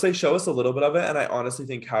 Yeah, which they show us a little bit of it, and I honestly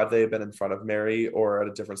think had they been in front of Mary or at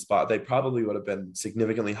a different spot, they probably would have been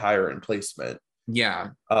significantly higher in placement.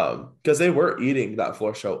 Yeah, because they were eating that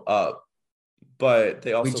floor show up, but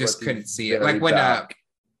they also we just were couldn't see it. Like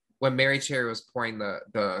when Mary Cherry was pouring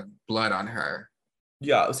the blood on her.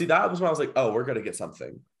 Yeah, see, that was when I was like, oh, we're gonna get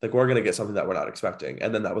something. Like we're gonna get something that we're not expecting,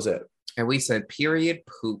 and then that was it. And we said, period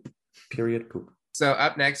poop. Period poop. So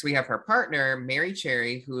up next, we have her partner, Mary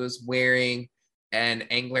Cherry, who is wearing an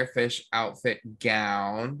anglerfish outfit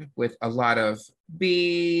gown with a lot of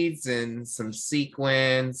beads and some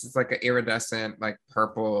sequins. It's like an iridescent, like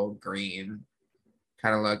purple green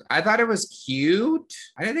kind of look. I thought it was cute.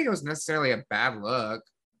 I didn't think it was necessarily a bad look,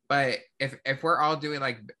 but if we're all doing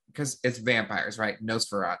like, because it's vampires, right?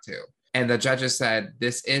 Nosferatu. And the judges said,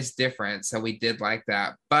 this is different. So we did like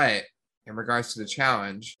that. But in regards to the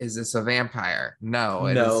challenge, is this a vampire?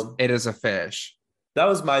 No. It is a fish. That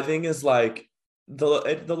was my thing is like, the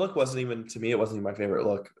look wasn't even, to me, it wasn't even my favorite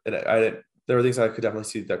look. And there were things I could definitely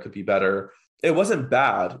see that could be better. It wasn't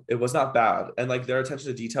bad. It was not bad. And like their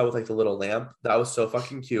attention to detail with like the little lamp, that was so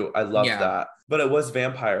fucking cute. I loved that. But it was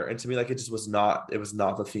vampire. And to me, like it just was not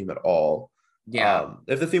the theme at all. Yeah.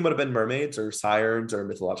 If the theme would have been mermaids or sirens or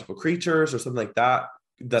mythological creatures or something like that,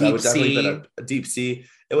 then I would definitely been a deep sea.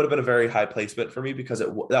 It would have been a very high placement for me because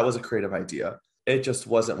that was a creative idea. It just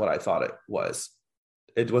wasn't what I thought it was.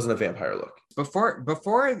 It wasn't a vampire look.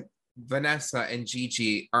 Before Vanessa and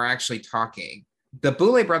Gigi are actually talking, the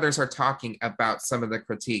Boulay brothers are talking about some of the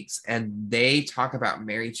critiques, and they talk about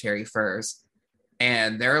Mary Cherry first.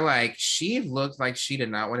 And they're like, she looked like she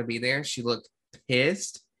did not want to be there. She looked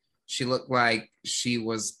pissed. She looked like she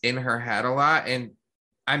was in her head a lot. And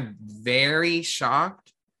I'm very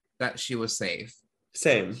shocked that she was safe.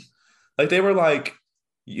 Same. Like they were like,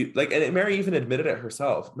 you like, and Mary even admitted it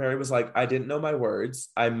herself. Mary was like, I didn't know my words.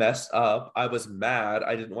 I messed up. I was mad.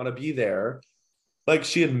 I didn't want to be there. Like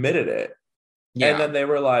she admitted it. Yeah. And then they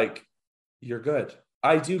were like, you're good.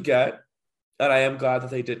 I do get, and I am glad that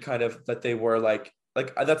they did kind of, that they were like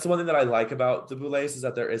that's the one thing that I like about the Boulets is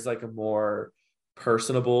that there is like a more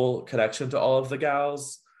personable connection to all of the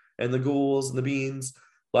gals and the ghouls and the beans.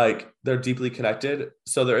 Like they're deeply connected.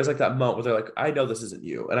 So there is like that moment where they're like, I know this isn't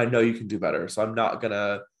you and I know you can do better. So I'm not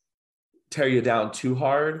gonna tear you down too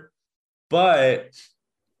hard. But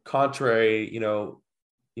contrary,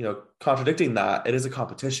 contradicting that, it is a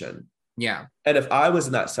competition. Yeah. And if I was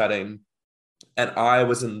in that setting and I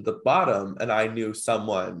was in the bottom and I knew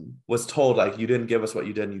someone was told like, you didn't give us what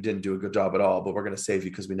you did and you didn't do a good job at all, but we're going to save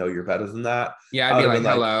you because we know you're better than that. Yeah. I'd be like,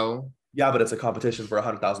 hello. Yeah, but it's a competition for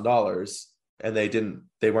 $100,000 and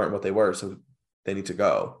they weren't what they were. So they need to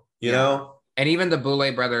go, you know? And even the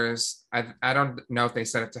Boulay brothers, I don't know if they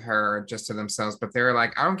said it to her or just to themselves, but they were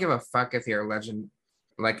like, I don't give a fuck if you're a legend,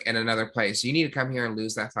 like in another place. You need to come here and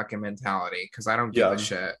lose that fucking mentality because I don't give a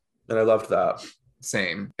shit. And I loved that.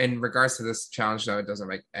 Same. In regards to this challenge, though, it doesn't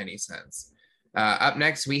make any sense. Up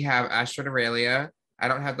next, we have Astrid Aurelia. I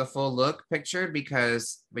don't have the full look pictured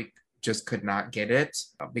because we just could not get it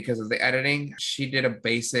because of the editing. She did a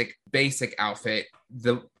basic outfit.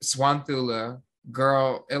 The Swan Thula,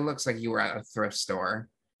 girl, it looks like you were at a thrift store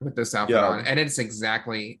with this outfit on. And it's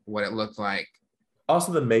exactly what it looked like.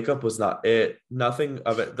 Also, the makeup was not it. Nothing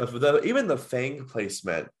of it. Even the fang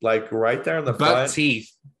placement, like right there in the front.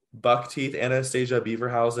 Buck teeth, Anastasia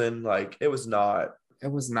Beaverhausen, like it was not a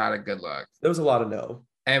good look. There was a lot of no.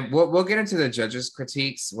 And we'll get into the judges'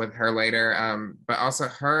 critiques with her later. But also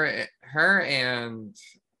her and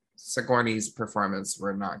Sigourney's performance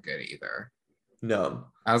were not good either. No.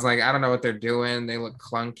 I was like, I don't know what they're doing. They look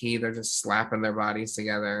clunky. They're just slapping their bodies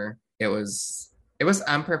together. It was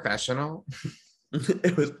unprofessional.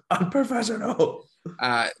 It was unprofessional.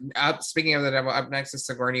 Speaking of the devil, up next is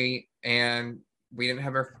Sigourney, and we didn't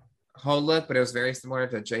have her whole look, but it was very similar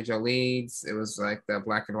to J. Joline's. It was like the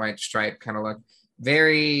black and white stripe kind of look.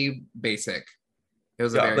 Very basic. It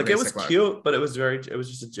was a very like it was basic cute, look. but it was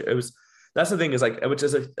that's the thing is like, which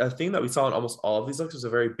is a thing that we saw in almost all of these looks was a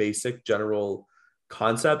very basic general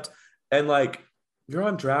concept. And like, you're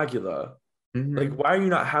on Dragula. Like, why are you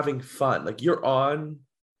not having fun? Like, you're on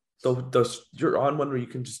you're on one where you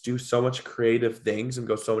can just do so much creative things and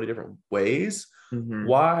go so many different ways.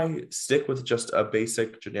 Why stick with just a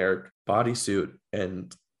basic generic bodysuit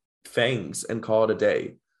and fangs and call it a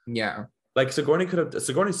day? Yeah. Like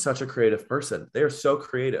Sigourney's such a creative person. They are so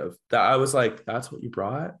creative that I was like, that's what you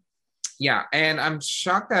brought? Yeah. And I'm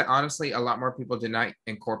shocked that honestly, a lot more people did not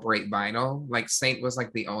incorporate vinyl. Like Saint was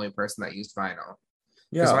like the only person that used vinyl.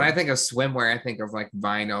 Because when I think of swimwear, I think of like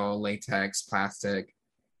vinyl, latex, plastic,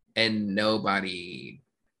 and nobody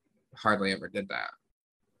hardly ever did that.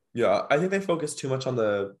 Yeah, I think they focused too much on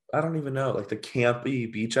I don't even know, like the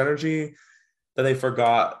campy beach energy, that they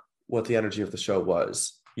forgot what the energy of the show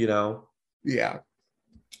was, you know? Yeah.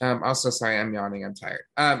 Also, sorry, I'm yawning. I'm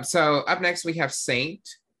tired. So up next we have Saint,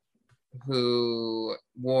 who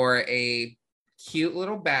wore a cute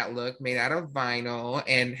little bat look made out of vinyl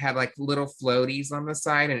and had like little floaties on the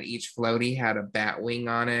side, and each floaty had a bat wing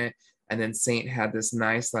on it. And then Saint had this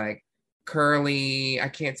nice like curly, I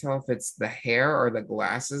can't tell if it's the hair or the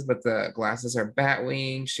glasses, but the glasses are bat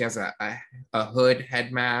wings. She has a hood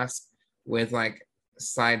head mask with like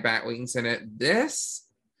side bat wings in it. This,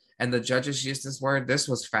 and the judges used this word, this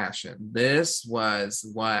was fashion. This was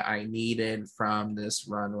what I needed from this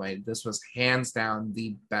runway. This was hands down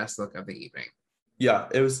the best look of the evening. Yeah,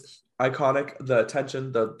 it was iconic. The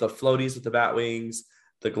attention, the floaties with the bat wings,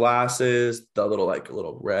 the glasses, the little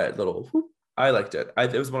red whoop. I liked it.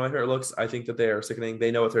 It was one of my favorite looks. I think that they are sickening.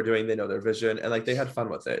 They know what they're doing. They know their vision, and like they had fun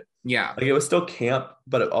with it. Yeah, like it was still camp,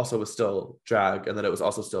 but it also was still drag, and then it was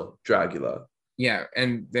also still Dragula. Yeah,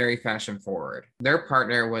 and very fashion forward. Their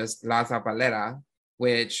partner was La Zabaleta,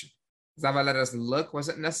 which Zabaleta's look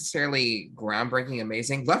wasn't necessarily groundbreaking,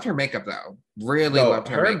 amazing. Loved her makeup though. Really loved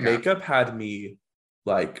her makeup. Her makeup had me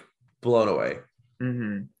like blown away.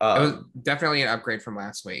 It was definitely an upgrade from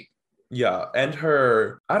last week. Yeah, and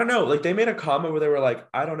I don't know, like they made a comment where they were like,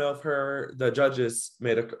 I don't know if the judges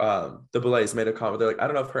made the Boulets made a comment. They're like, I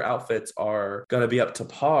don't know if her outfits are gonna be up to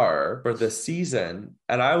par for this season.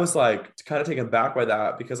 And I was like kind of taken back by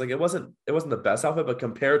that, because like it wasn't the best outfit, but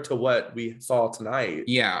compared to what we saw tonight,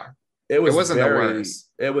 yeah, it wasn't the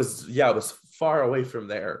worst. It was far away from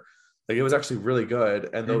there. Like it was actually really good.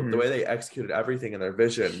 And the way they executed everything in their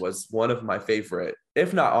vision was one of my favorite,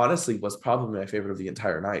 if not honestly, was probably my favorite of the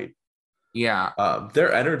entire night. Yeah.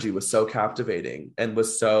 Their energy was so captivating and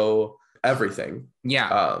was so everything.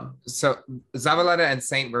 Yeah. So Zavaleta and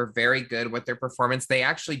Saint were very good with their performance. They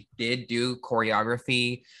actually did do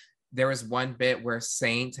choreography. There was one bit where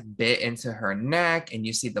Saint bit into her neck and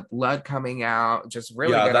you see the blood coming out. Just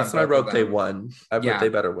really good. That's when I wrote they won. I wrote they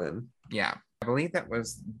better win. Yeah. I believe that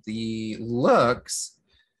was the looks.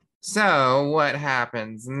 So what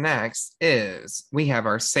happens next is we have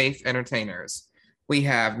our safe entertainers. We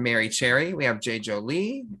have Mary Cherry, we have J.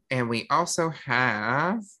 Jolie, and we also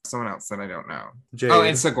have someone else that I don't know. Jade. Oh,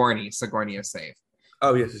 and Sigourney. Sigourney is safe.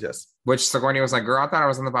 Oh, yes. Which Sigourney was like, girl, I thought I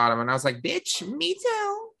was on the bottom. And I was like, bitch, me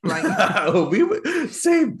too. Like,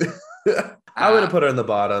 same. I would have put her in the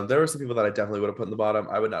bottom. There were some people that I definitely would have put in the bottom.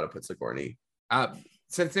 I would not have put Sigourney.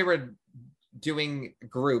 Since they were doing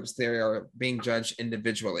groups, they are being judged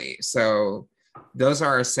individually. So those are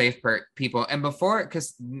our safe people. And before,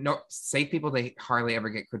 because safe people, they hardly ever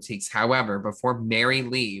get critiques. However, before Mary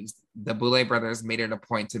leaves, the Boulet brothers made it a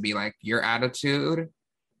point to be like, your attitude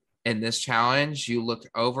in this challenge, you looked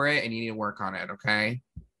over it and you need to work on it, okay?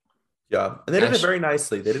 Yeah, and they did it very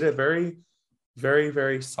nicely. They did it very, very,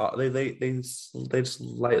 very soft. They just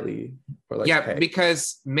lightly were like, yeah, hey.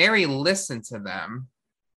 Because Mary listened to them.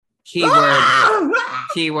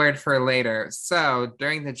 Keyword for later. So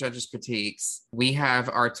during the judges' critiques, we have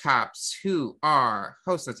our tops, who are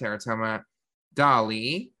host of Teratoma,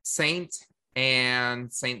 Dolly, Saint,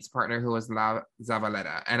 and Saint's partner, who was La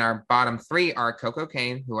Zavaleta. And our bottom three are Coco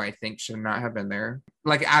Kane, who I think should not have been there.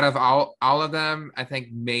 Like out of all of them, I think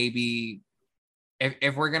maybe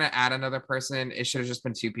if we're gonna add another person, it should have just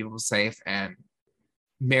been two people safe, and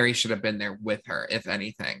Mary should have been there with her, if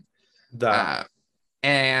anything.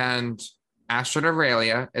 And Astrid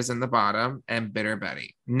Aurelia is in the bottom, and Bitter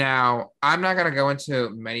Betty. Now, I'm not going to go into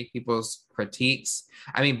many people's critiques.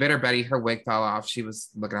 I mean, Bitter Betty, her wig fell off. She was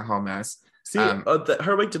looking a whole mess. See,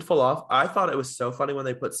 her wig did fall off. I thought it was so funny when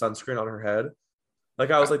they put sunscreen on her head. Like,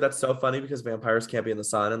 I was like, that's so funny because vampires can't be in the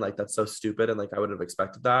sun, and like, that's so stupid, and like, I wouldn't have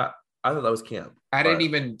expected that. I thought that was camp. I didn't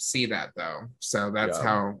even see that though. So that's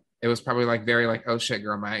how it was probably like very like, oh shit,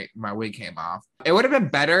 girl, my wig came off. It would have been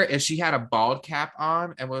better if she had a bald cap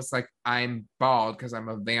on and was like, I'm bald because I'm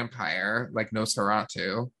a vampire, like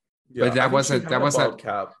Nosferatu. Yeah, but that wasn't a bald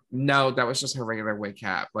cap. No, that was just her regular wig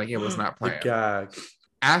cap. Like it was not planned. The gag.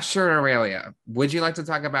 Astrid Aurelia, would you like to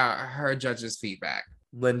talk about her judges' feedback?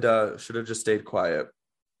 Linda should have just stayed quiet.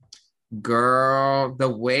 Girl, the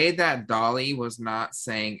way that Dolly was not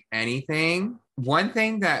saying anything. One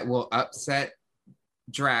thing that will upset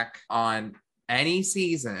Drac on any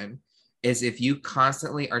season is if you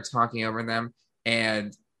constantly are talking over them.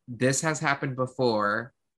 And this has happened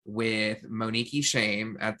before with Monique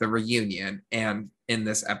Shame at the reunion and in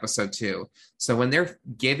this episode too. So when they're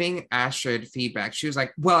giving Astrid feedback, she was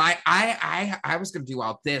like, well, I was going to do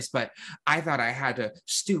all this, but I thought I had to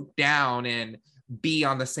stoop down and be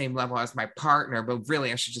on the same level as my partner, but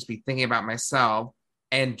really I should just be thinking about myself.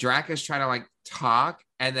 And Drac is trying to like talk,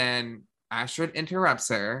 and then Astrid interrupts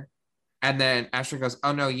her, and then Astrid goes,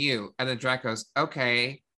 oh no, you. And then Drac goes,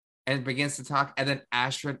 okay, and begins to talk, and then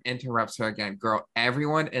Astrid interrupts her again. Girl,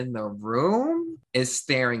 everyone in the room is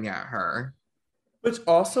staring at her. Which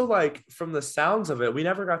also, like, from the sounds of it, we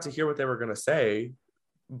never got to hear what they were going to say,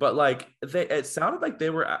 but like it sounded like they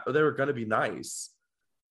were going to be nice.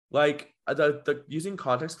 Like the using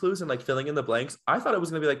context clues and like filling in the blanks, I thought it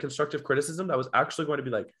was going to be like constructive criticism that was actually going to be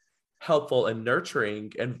like helpful and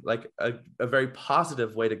nurturing and like a very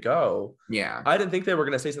positive way to go. Yeah. I didn't think they were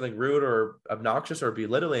going to say something rude or obnoxious or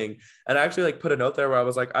belittling. And I actually like put a note there where I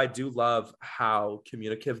was like, I do love how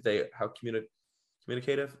communicative they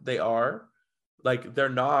are. Like they're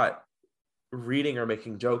not reading or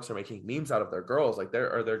making jokes or making memes out of their girls. Like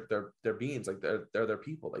they're beings. Like they're their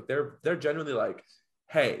people. Like they're genuinely like,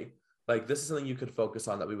 hey, like this is something you could focus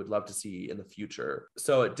on that we would love to see in the future.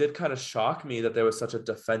 So it did kind of shock me that there was such a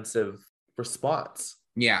defensive response.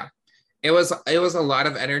 Yeah, it was a lot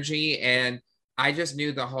of energy, and I just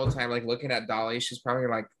knew the whole time, like looking at Dolly, she's probably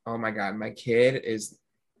like, oh my God, my kid is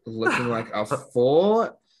looking like a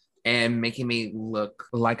fool and making me look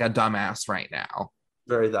like a dumbass right now.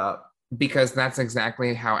 Very that. Because that's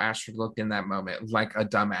exactly how Astrid looked in that moment, like a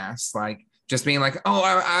dumbass, like just being like, oh,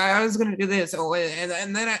 I was going to do this. Oh,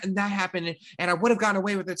 and then that happened. And I would have gotten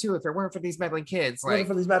away with it too if it weren't for these meddling kids. Like,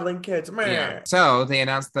 for these meddling kids. Yeah. So they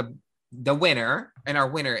announced the winner. And our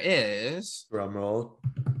winner is... Drum roll.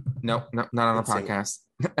 No, not on the podcast.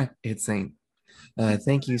 It's Saint.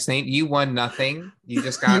 Thank you, Saint. You won nothing. You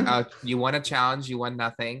just got... you won a challenge. You won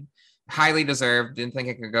nothing. Highly deserved. Didn't think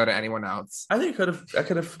it could go to anyone else. I think I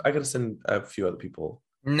could have sent a few other people.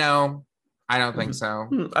 No. I don't think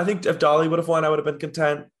so. I think if Dolly would have won, I would have been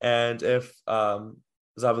content. And if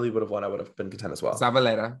Zavali would have won, I would have been content as well.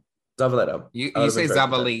 Zavaleta. You say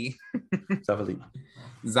Zavali. Zavaleta.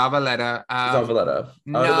 Zavaleta.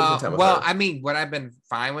 No, well, I mean, would I've been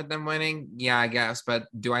fine with them winning? Yeah, I guess. But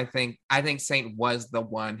I think Saint was the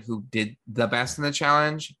one who did the best in the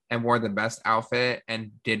challenge and wore the best outfit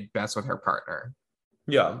and did best with her partner.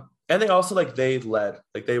 Yeah. And they also, like, they led.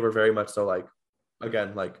 Like, they were very much so, like,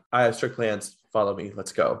 again, like, I have strict plans, follow me,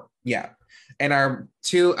 let's go. Yeah. And our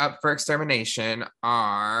two up for extermination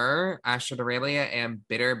are Astrid Aurelia and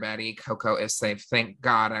Bitter Betty. Coco is safe. Thank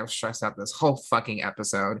God. I was stressed out this whole fucking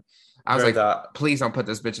episode. I was please don't put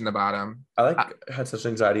this bitch in the bottom. I had such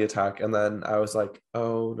an anxiety attack, and then I was like,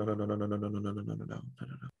 oh, no.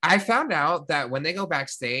 I found out that when they go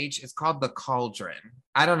backstage, it's called the Cauldron.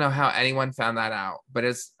 I don't know how anyone found that out, but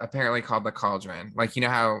it's apparently called the Cauldron. Like, you know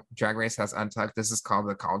how Drag Race has Untucked? This is called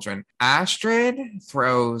the Cauldron. Astrid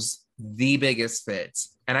throws the biggest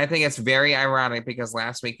fits. And I think it's very ironic because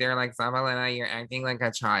last week they were like, Zavaleta, you're acting like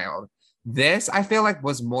a child. This, I feel like,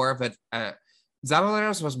 was more of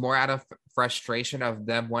Zavaleta's was more out of frustration of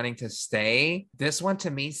them wanting to stay. This one to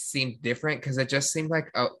me seemed different because it just seemed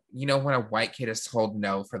like, when a white kid is told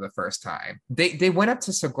no for the first time. They went up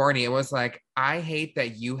to Sigourney and was like, I hate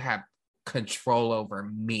that you have control over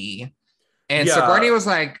me. And Sigourney was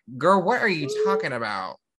like, girl, what are you talking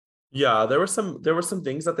about? Yeah, there were some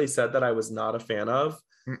things that they said that I was not a fan of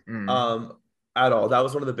at all. That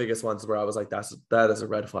was one of the biggest ones where I was like, that is a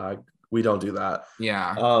red flag. We don't do that.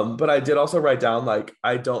 Yeah. But I did also write down, like,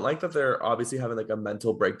 I don't like that they're obviously having like a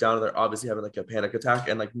mental breakdown and they're obviously having like a panic attack.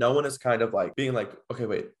 And like, no one is kind of like being like, okay,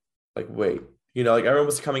 wait, like everyone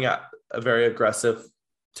was coming at a very aggressive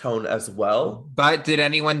tone as well. But did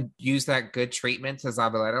anyone use that good treatment to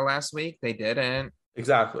Zavaleta last week? They didn't.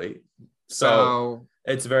 Exactly. So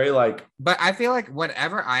it's very like... But I feel like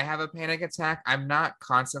whenever I have a panic attack, I'm not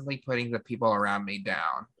constantly putting the people around me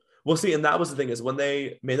down. Well, see, and that was the thing is when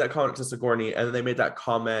they made that comment to Sigourney and then they made that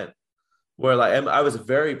comment Where like, and I was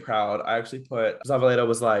very proud. I actually put Zavaleta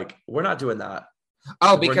was like, we're not doing that.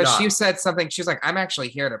 Oh, because she said something. She was like, I'm actually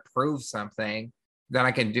here to prove something that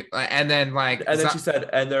I can do. And then like, and then she said,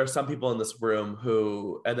 and there are some people in this room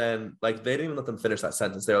who, and then like they didn't even let them finish that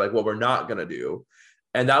sentence. They were like, what we're not gonna do.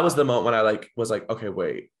 And that was the moment when I like was like, okay,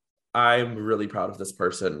 wait, I'm really proud of this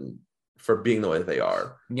person for being the way that they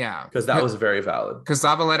are. Yeah. Because that was very valid. Because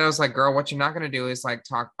Zavaleta was like, girl, what you're not gonna do is like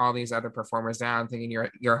talk all these other performers down thinking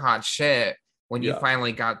you're hot shit when you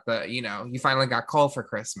finally got you finally got Cole for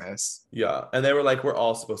Christmas. Yeah. And they were like, we're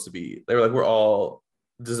all supposed to be, they were like, we all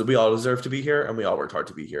deserve to be here and we all worked hard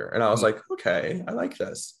to be here. And I was like, okay, I like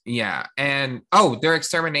this. Yeah. And their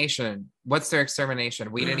extermination. What's their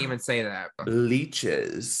extermination? We didn't even say that.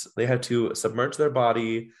 Leeches. They had to submerge their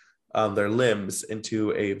body, their limbs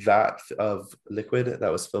into a vat of liquid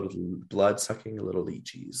that was filled with blood sucking little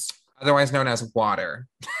leeches. Otherwise known as water.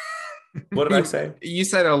 What did I say? You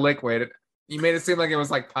said a liquid. You made it seem like it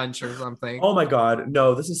was like punch or something. Oh my God.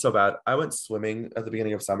 No, this is so bad. I went swimming at the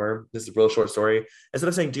beginning of summer. This is a real short story. Instead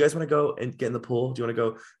of saying, do you guys want to go and get in the pool? Do you want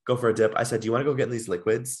to go for a dip? I said, do you want to go get in these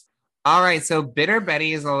liquids? All right. So Bitter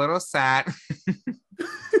Betty is a little sad.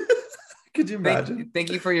 Could you imagine? Thank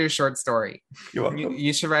you for your short story. You're welcome.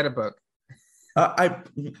 You should write a book.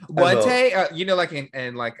 One day, like in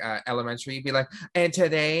elementary, you'd be like, and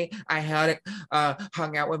today I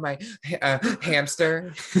hung out with my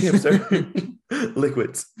hamster.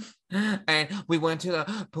 Liquids. And we went to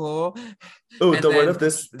the pool. Oh, the word of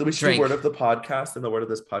this, the word of the podcast, and the word of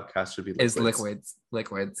this podcast should be liquids. Is liquids.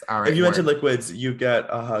 Liquids. All right. If you mention liquids, you get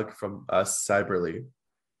a hug from us cyberly.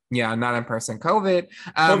 Yeah, not in person. COVID.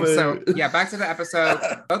 So yeah, back to the episode.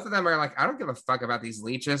 Both of them are like, I don't give a fuck about these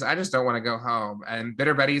leeches. I just don't want to go home. And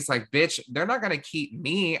Bitter Betty's like, bitch, they're not gonna keep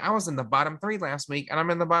me. I was in the bottom 3 last week, and I'm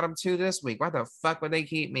in the bottom 2 this week. Why the fuck would they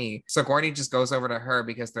keep me? Sigourney just goes over to her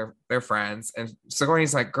because they're friends. And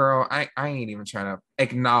Sigourney's like, girl, I ain't even trying to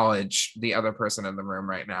acknowledge the other person in the room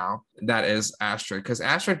right now. That is Astrid, because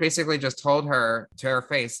Astrid basically just told her to her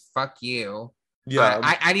face, fuck you. Yeah,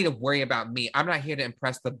 I need to worry about me. I'm not here to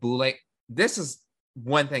impress the boule. This is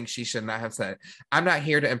one thing she should not have said. I'm not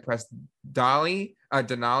here to impress Denali,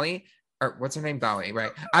 or what's her name? Dolly,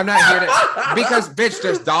 right? I'm not here to, because bitch,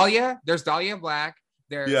 there's Dahlia Black,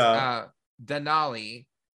 there's Denali,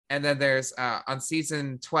 and then there's on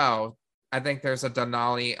season 12, I think there's a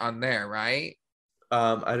Denali on there, right?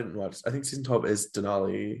 I didn't watch. I think season 12 is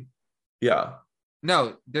Denali. Yeah.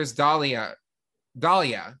 No, there's Dahlia. Oh,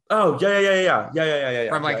 yeah.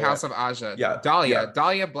 From like House of Aja. Yeah.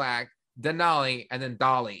 Dahlia Black, Denali, and then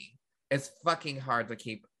Dolly. It's fucking hard to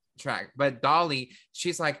keep track. But Dolly,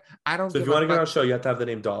 she's like, I don't. So if you want to get on a show, you have to have the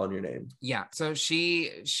name Doll in your name. Yeah. So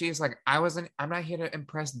she's like, I'm not here to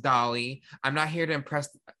impress Dolly. I'm not here to impress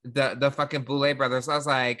the fucking Boulay brothers. I was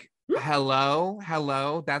like, hello.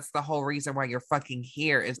 That's the whole reason why you're fucking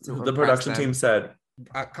here, is to the production team said.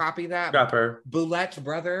 Copy that. Scrapper. Boulette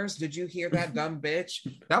brothers, did you hear that, dumb bitch?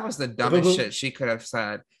 That was the dumbest shit she could have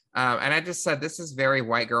said. And I just said, this is very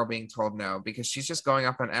white girl being told no, because she's just going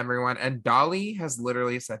up on everyone. And Dolly has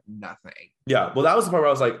literally said nothing. Yeah. Well, that was the part where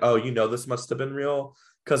I was like, oh, this must have been real.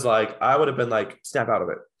 Because like, I would have been like, snap out of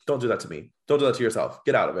it. Don't do that to me. Don't do that to yourself.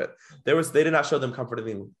 Get out of it. They did not show them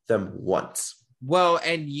comforting them once. Well,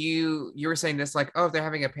 and you were saying this like, oh, if they're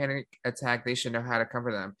having a panic attack, they should know how to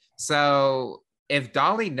comfort them. So if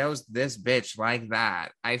Dolly knows this bitch like that,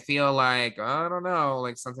 I feel like, I don't know,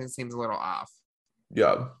 like something seems a little off.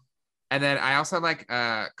 Yeah. And then I also like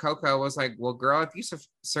Coco was like, well, girl, if you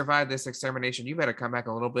survive this extermination, you better come back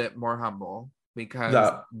a little bit more humble, because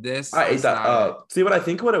I ate that up. See, what I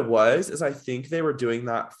think what it was is I think they were doing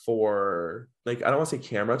that for, like, I don't want to say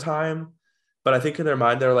camera time, but I think in their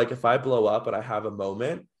mind, they're like, if I blow up and I have a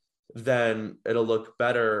moment, then it'll look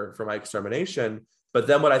better for my extermination. But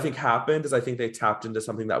then what I think happened is I think they tapped into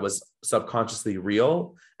something that was subconsciously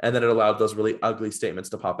real. And then it allowed those really ugly statements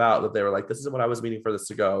to pop out, that they were like, this isn't what I was meaning for this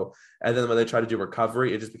to go. And then when they tried to do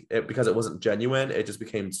recovery, because it wasn't genuine, it just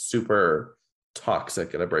became super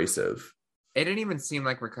toxic and abrasive. It didn't even seem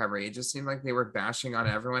like recovery. It just seemed like they were bashing on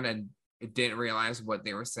everyone and it didn't realize what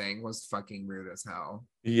they were saying was fucking rude as hell.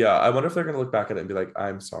 Yeah, I wonder if they're going to look back at it and be like,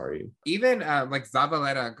 I'm sorry. Even like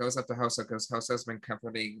Zabaleta goes up to Hoso, because Hoso's been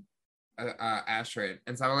comforting Astrid,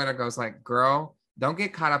 and Zabaleta goes like, girl, don't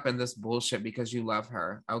get caught up in this bullshit because you love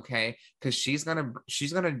her, okay? Because she's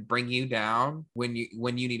gonna bring you down when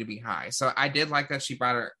you need to be high. So I did like that she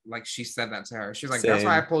brought her, like she said that to her. She's like, Same. That's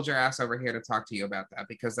why I pulled your ass over here to talk to you about that,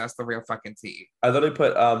 because that's the real fucking tea. I literally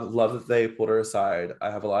put love that they pulled her aside.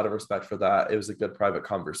 I have a lot of respect for that. It was a good private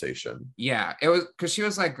conversation. Yeah, it was, because she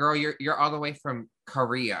was like, girl, you're all the way from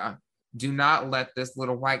Korea. Do not let this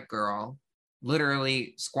little white girl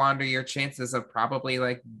literally squander your chances of probably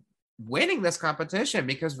like winning this competition,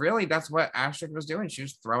 because really that's what Astrid was doing. She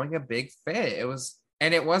was throwing a big fit.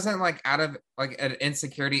 And it wasn't like out of like an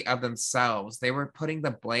insecurity of themselves. They were putting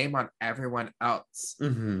the blame on everyone else.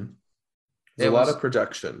 Mm-hmm. There's a lot of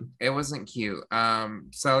projection. It wasn't cute.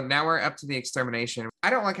 So now we're up to the extermination. I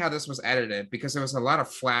don't like how this was edited because there was a lot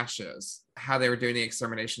of flashes, how they were doing the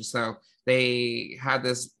extermination. So they had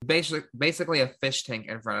this basically a fish tank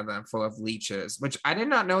in front of them full of leeches, which I did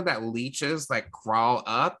not know that leeches like crawl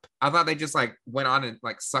up. I thought they just like went on and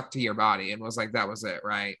like sucked to your body and was like, that was it,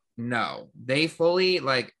 right? No, they fully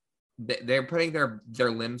like they're putting their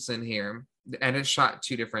limbs in here. And it's shot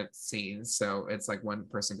 2 different scenes, so it's like one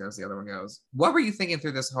person goes, the other one goes. What were you thinking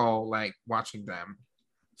through this whole like watching them?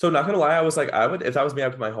 So not gonna lie, I was like, I would, if that was me,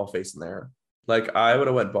 I'd put my whole face in there. Like I would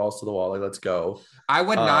have went balls to the wall, like let's go. I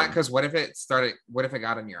would not, because what if it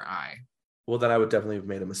got in your eye? Well, then I would definitely have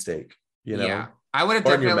made a mistake, you know? Yeah. I would have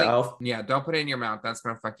definitely, in your mouth. Yeah, don't put it in your mouth. That's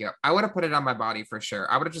gonna fuck you up. I would have put it on my body for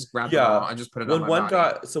sure. I would have just grabbed it all and just put it on my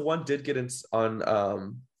body. One did get in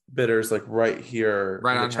on Bitter's like right here,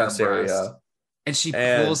 right in on the chest area. And she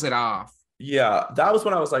pulls it off. Yeah, that was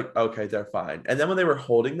when I was like, okay, they're fine. And then when they were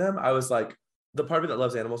holding them, I was like, the part of me that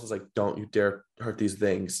loves animals was like, don't you dare hurt these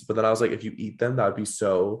things. But then I was like, if you eat them, that would be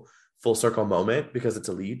so full circle moment because it's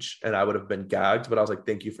a leech and I would have been gagged. But I was like,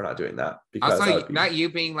 thank you for not doing that. Because also, not you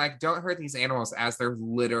being like, don't hurt these animals as they're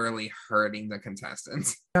literally hurting the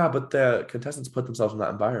contestants. Yeah, but the contestants put themselves in that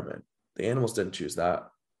environment. The animals didn't choose that.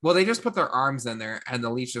 Well, they just put their arms in there and the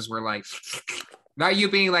leeches were like... Not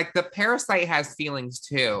you being like, the parasite has feelings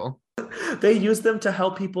too. They use them to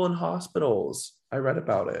help people in hospitals. I read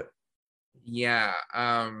about it. Yeah.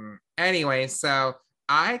 Anyway, so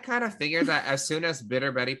I kind of figured that as soon as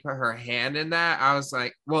Bitter Betty put her hand in that, I was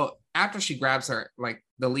like, well, after she grabs her, like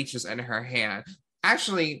the leeches in her hand.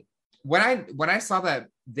 Actually, when I saw that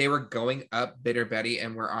they were going up Bitter Betty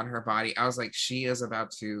and were on her body, I was like, she is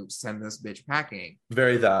about to send this bitch packing.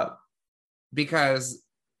 Very that. Because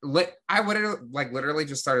I would have like literally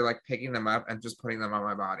just started like picking them up and just putting them on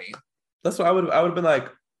my body. That's what I would have been like.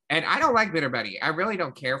 And I don't like Bitter Betty. I really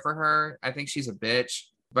don't care for her. I think she's a bitch.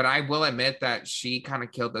 But I will admit that she kind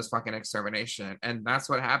of killed this fucking extermination. And that's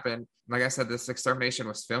what happened. Like I said, this extermination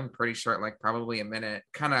was filmed pretty short, like probably a minute.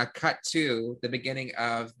 Kind of cut to the beginning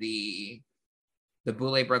of the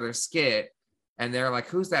Boulay Brothers skit. And they're like,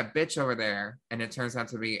 who's that bitch over there? And it turns out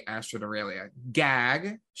to be Astrid Aurelia.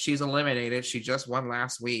 Gag. She's eliminated. She just won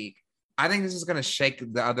last week. I think this is going to shake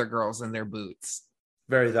the other girls in their boots.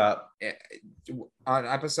 Very that. On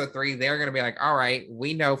episode 3, they're going to be like, all right,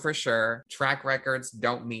 we know for sure track records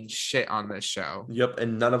don't mean shit on this show. Yep.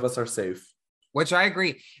 And none of us are safe. Which I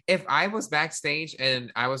agree. If I was backstage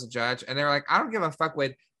and I was a judge and they were like, I don't give a fuck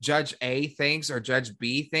what Judge A thinks or Judge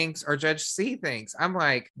B thinks or Judge C thinks, I'm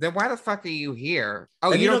like, then why the fuck are you here?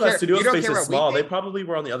 Oh, and you know that studio space is small. They probably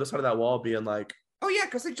were on the other side of that wall being like, oh yeah,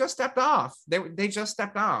 because they just stepped off. They just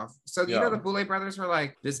stepped off. So you know the Boulay brothers were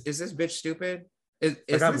like, is this bitch stupid? Is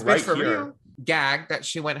this bitch for real? Gag that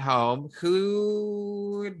she went home.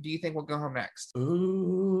 Who do you think will go home next?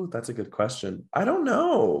 Ooh, that's a good question. I don't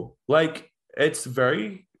know. Like, it's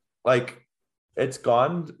very, like, it's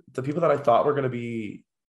gone. The people that I thought were going to be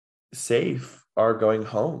safe are going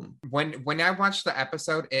home. When I watched the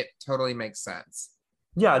episode, it totally makes sense.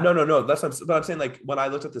 Yeah, no. That's what I'm saying. Like, when I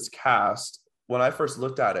looked at this cast, when I first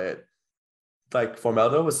looked at it, like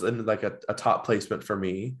Formelda was in like a top placement for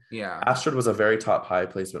me. Yeah. Astrid was a very top high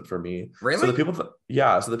placement for me. Really? So the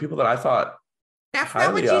people that I thought that's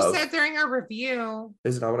not what you said during our review.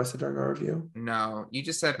 Is it not what I said during our review? No, you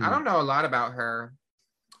just said I don't know a lot about her.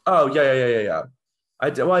 Oh yeah. I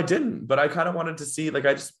didn't, but I kind of wanted to see, like,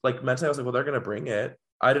 I just like mentally I was like, well, they're gonna bring it.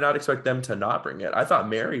 I did not expect them to not bring it. I thought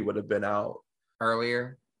Mary would have been out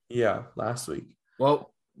earlier. Yeah, last week.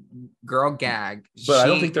 Well, girl, gag. But I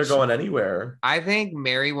don't think they're going anywhere. I think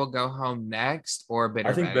Mary will go home next, or Bitter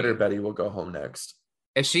Betty. I think Bitter Betty will go home next.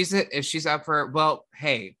 If she's up for, well,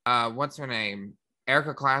 hey, what's her name?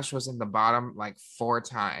 Erica Clash was in the bottom like 4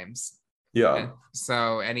 times. Yeah.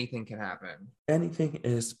 So anything can happen. Anything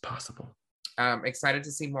is possible. Excited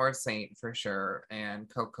to see more of Saint for sure, and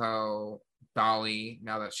Coco, Dolly.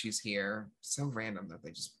 Now that she's here, so random that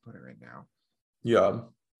they just put her in now. Yeah.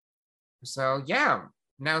 So yeah.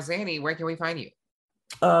 Now, Zanny, where can we find you?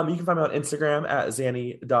 You can find me on Instagram at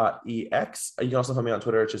zanny.ex. You can also find me on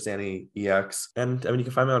Twitter, it's just zanny.ex. And I mean, you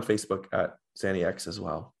can find me on Facebook at zannyx as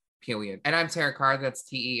well. Period. And I'm Tara Card. That's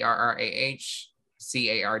TerrahCard.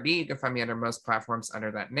 You can find me under most platforms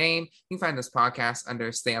under that name. You can find this podcast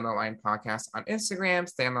under Stay on the Line Podcast on Instagram,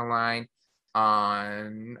 Stay on the Line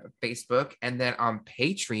on Facebook. And then on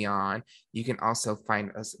Patreon, you can also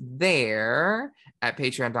find us there at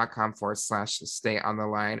patreon.com/stay on the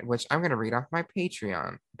line, which I'm going to read off my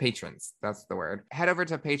Patreon patrons. That's the word. Head over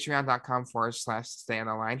to patreon.com/stay on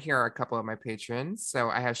the line. Here are a couple of my patrons. So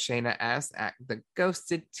I have Shayna S at the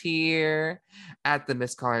Ghosted tier. At the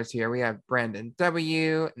Miss Caller tier, we have Brandon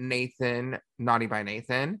W, Nathan, Naughty by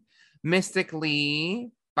Nathan, Mystic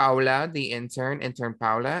Lee, Paula, the intern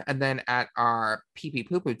Paula. And then at our pee pee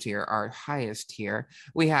poo poo tier, our highest tier,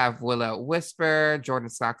 we have Willow Whisper, Jordan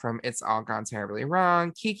Stock from It's All Gone Terribly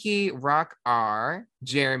Wrong, Kiki, Rock R,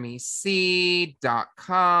 Jeremy C.com,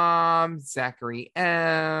 Zachary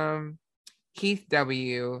M, Keith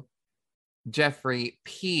W, Jeffrey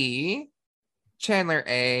P, Chandler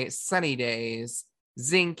A, Sunny Days,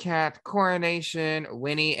 Zingcat, Coronation,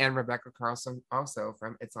 Winnie, and Rebecca Carlson, also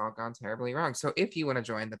from It's All Gone Terribly Wrong. So if you want to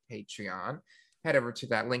join the Patreon, head over to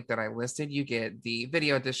that link that I listed. You get the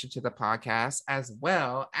video addition to the podcast, as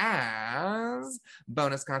well as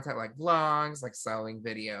bonus content like vlogs, like sewing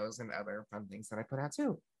videos, and other fun things that I put out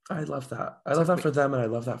too. I love that. I love that for them, and I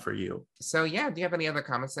love that for you. So yeah, do you have any other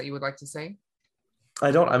comments that you would like to say?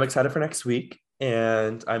 I don't. I'm excited for next week,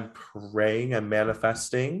 and I'm praying and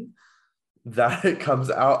manifesting that it comes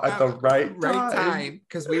out at the right time,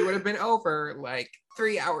 because we would have been over like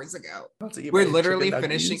 3 hours ago. We're literally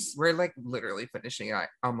finishing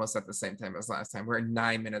almost at the same time as last time. We're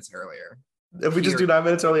 9 minutes earlier. If we just do 9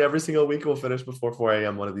 minutes early every single week, we'll finish before 4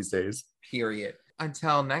 a.m. one of these days. Period.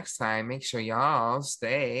 Until next time, make sure y'all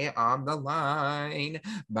stay on the line.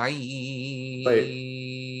 Bye.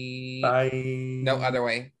 Bye. No other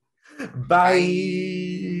way.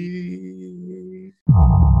 Bye.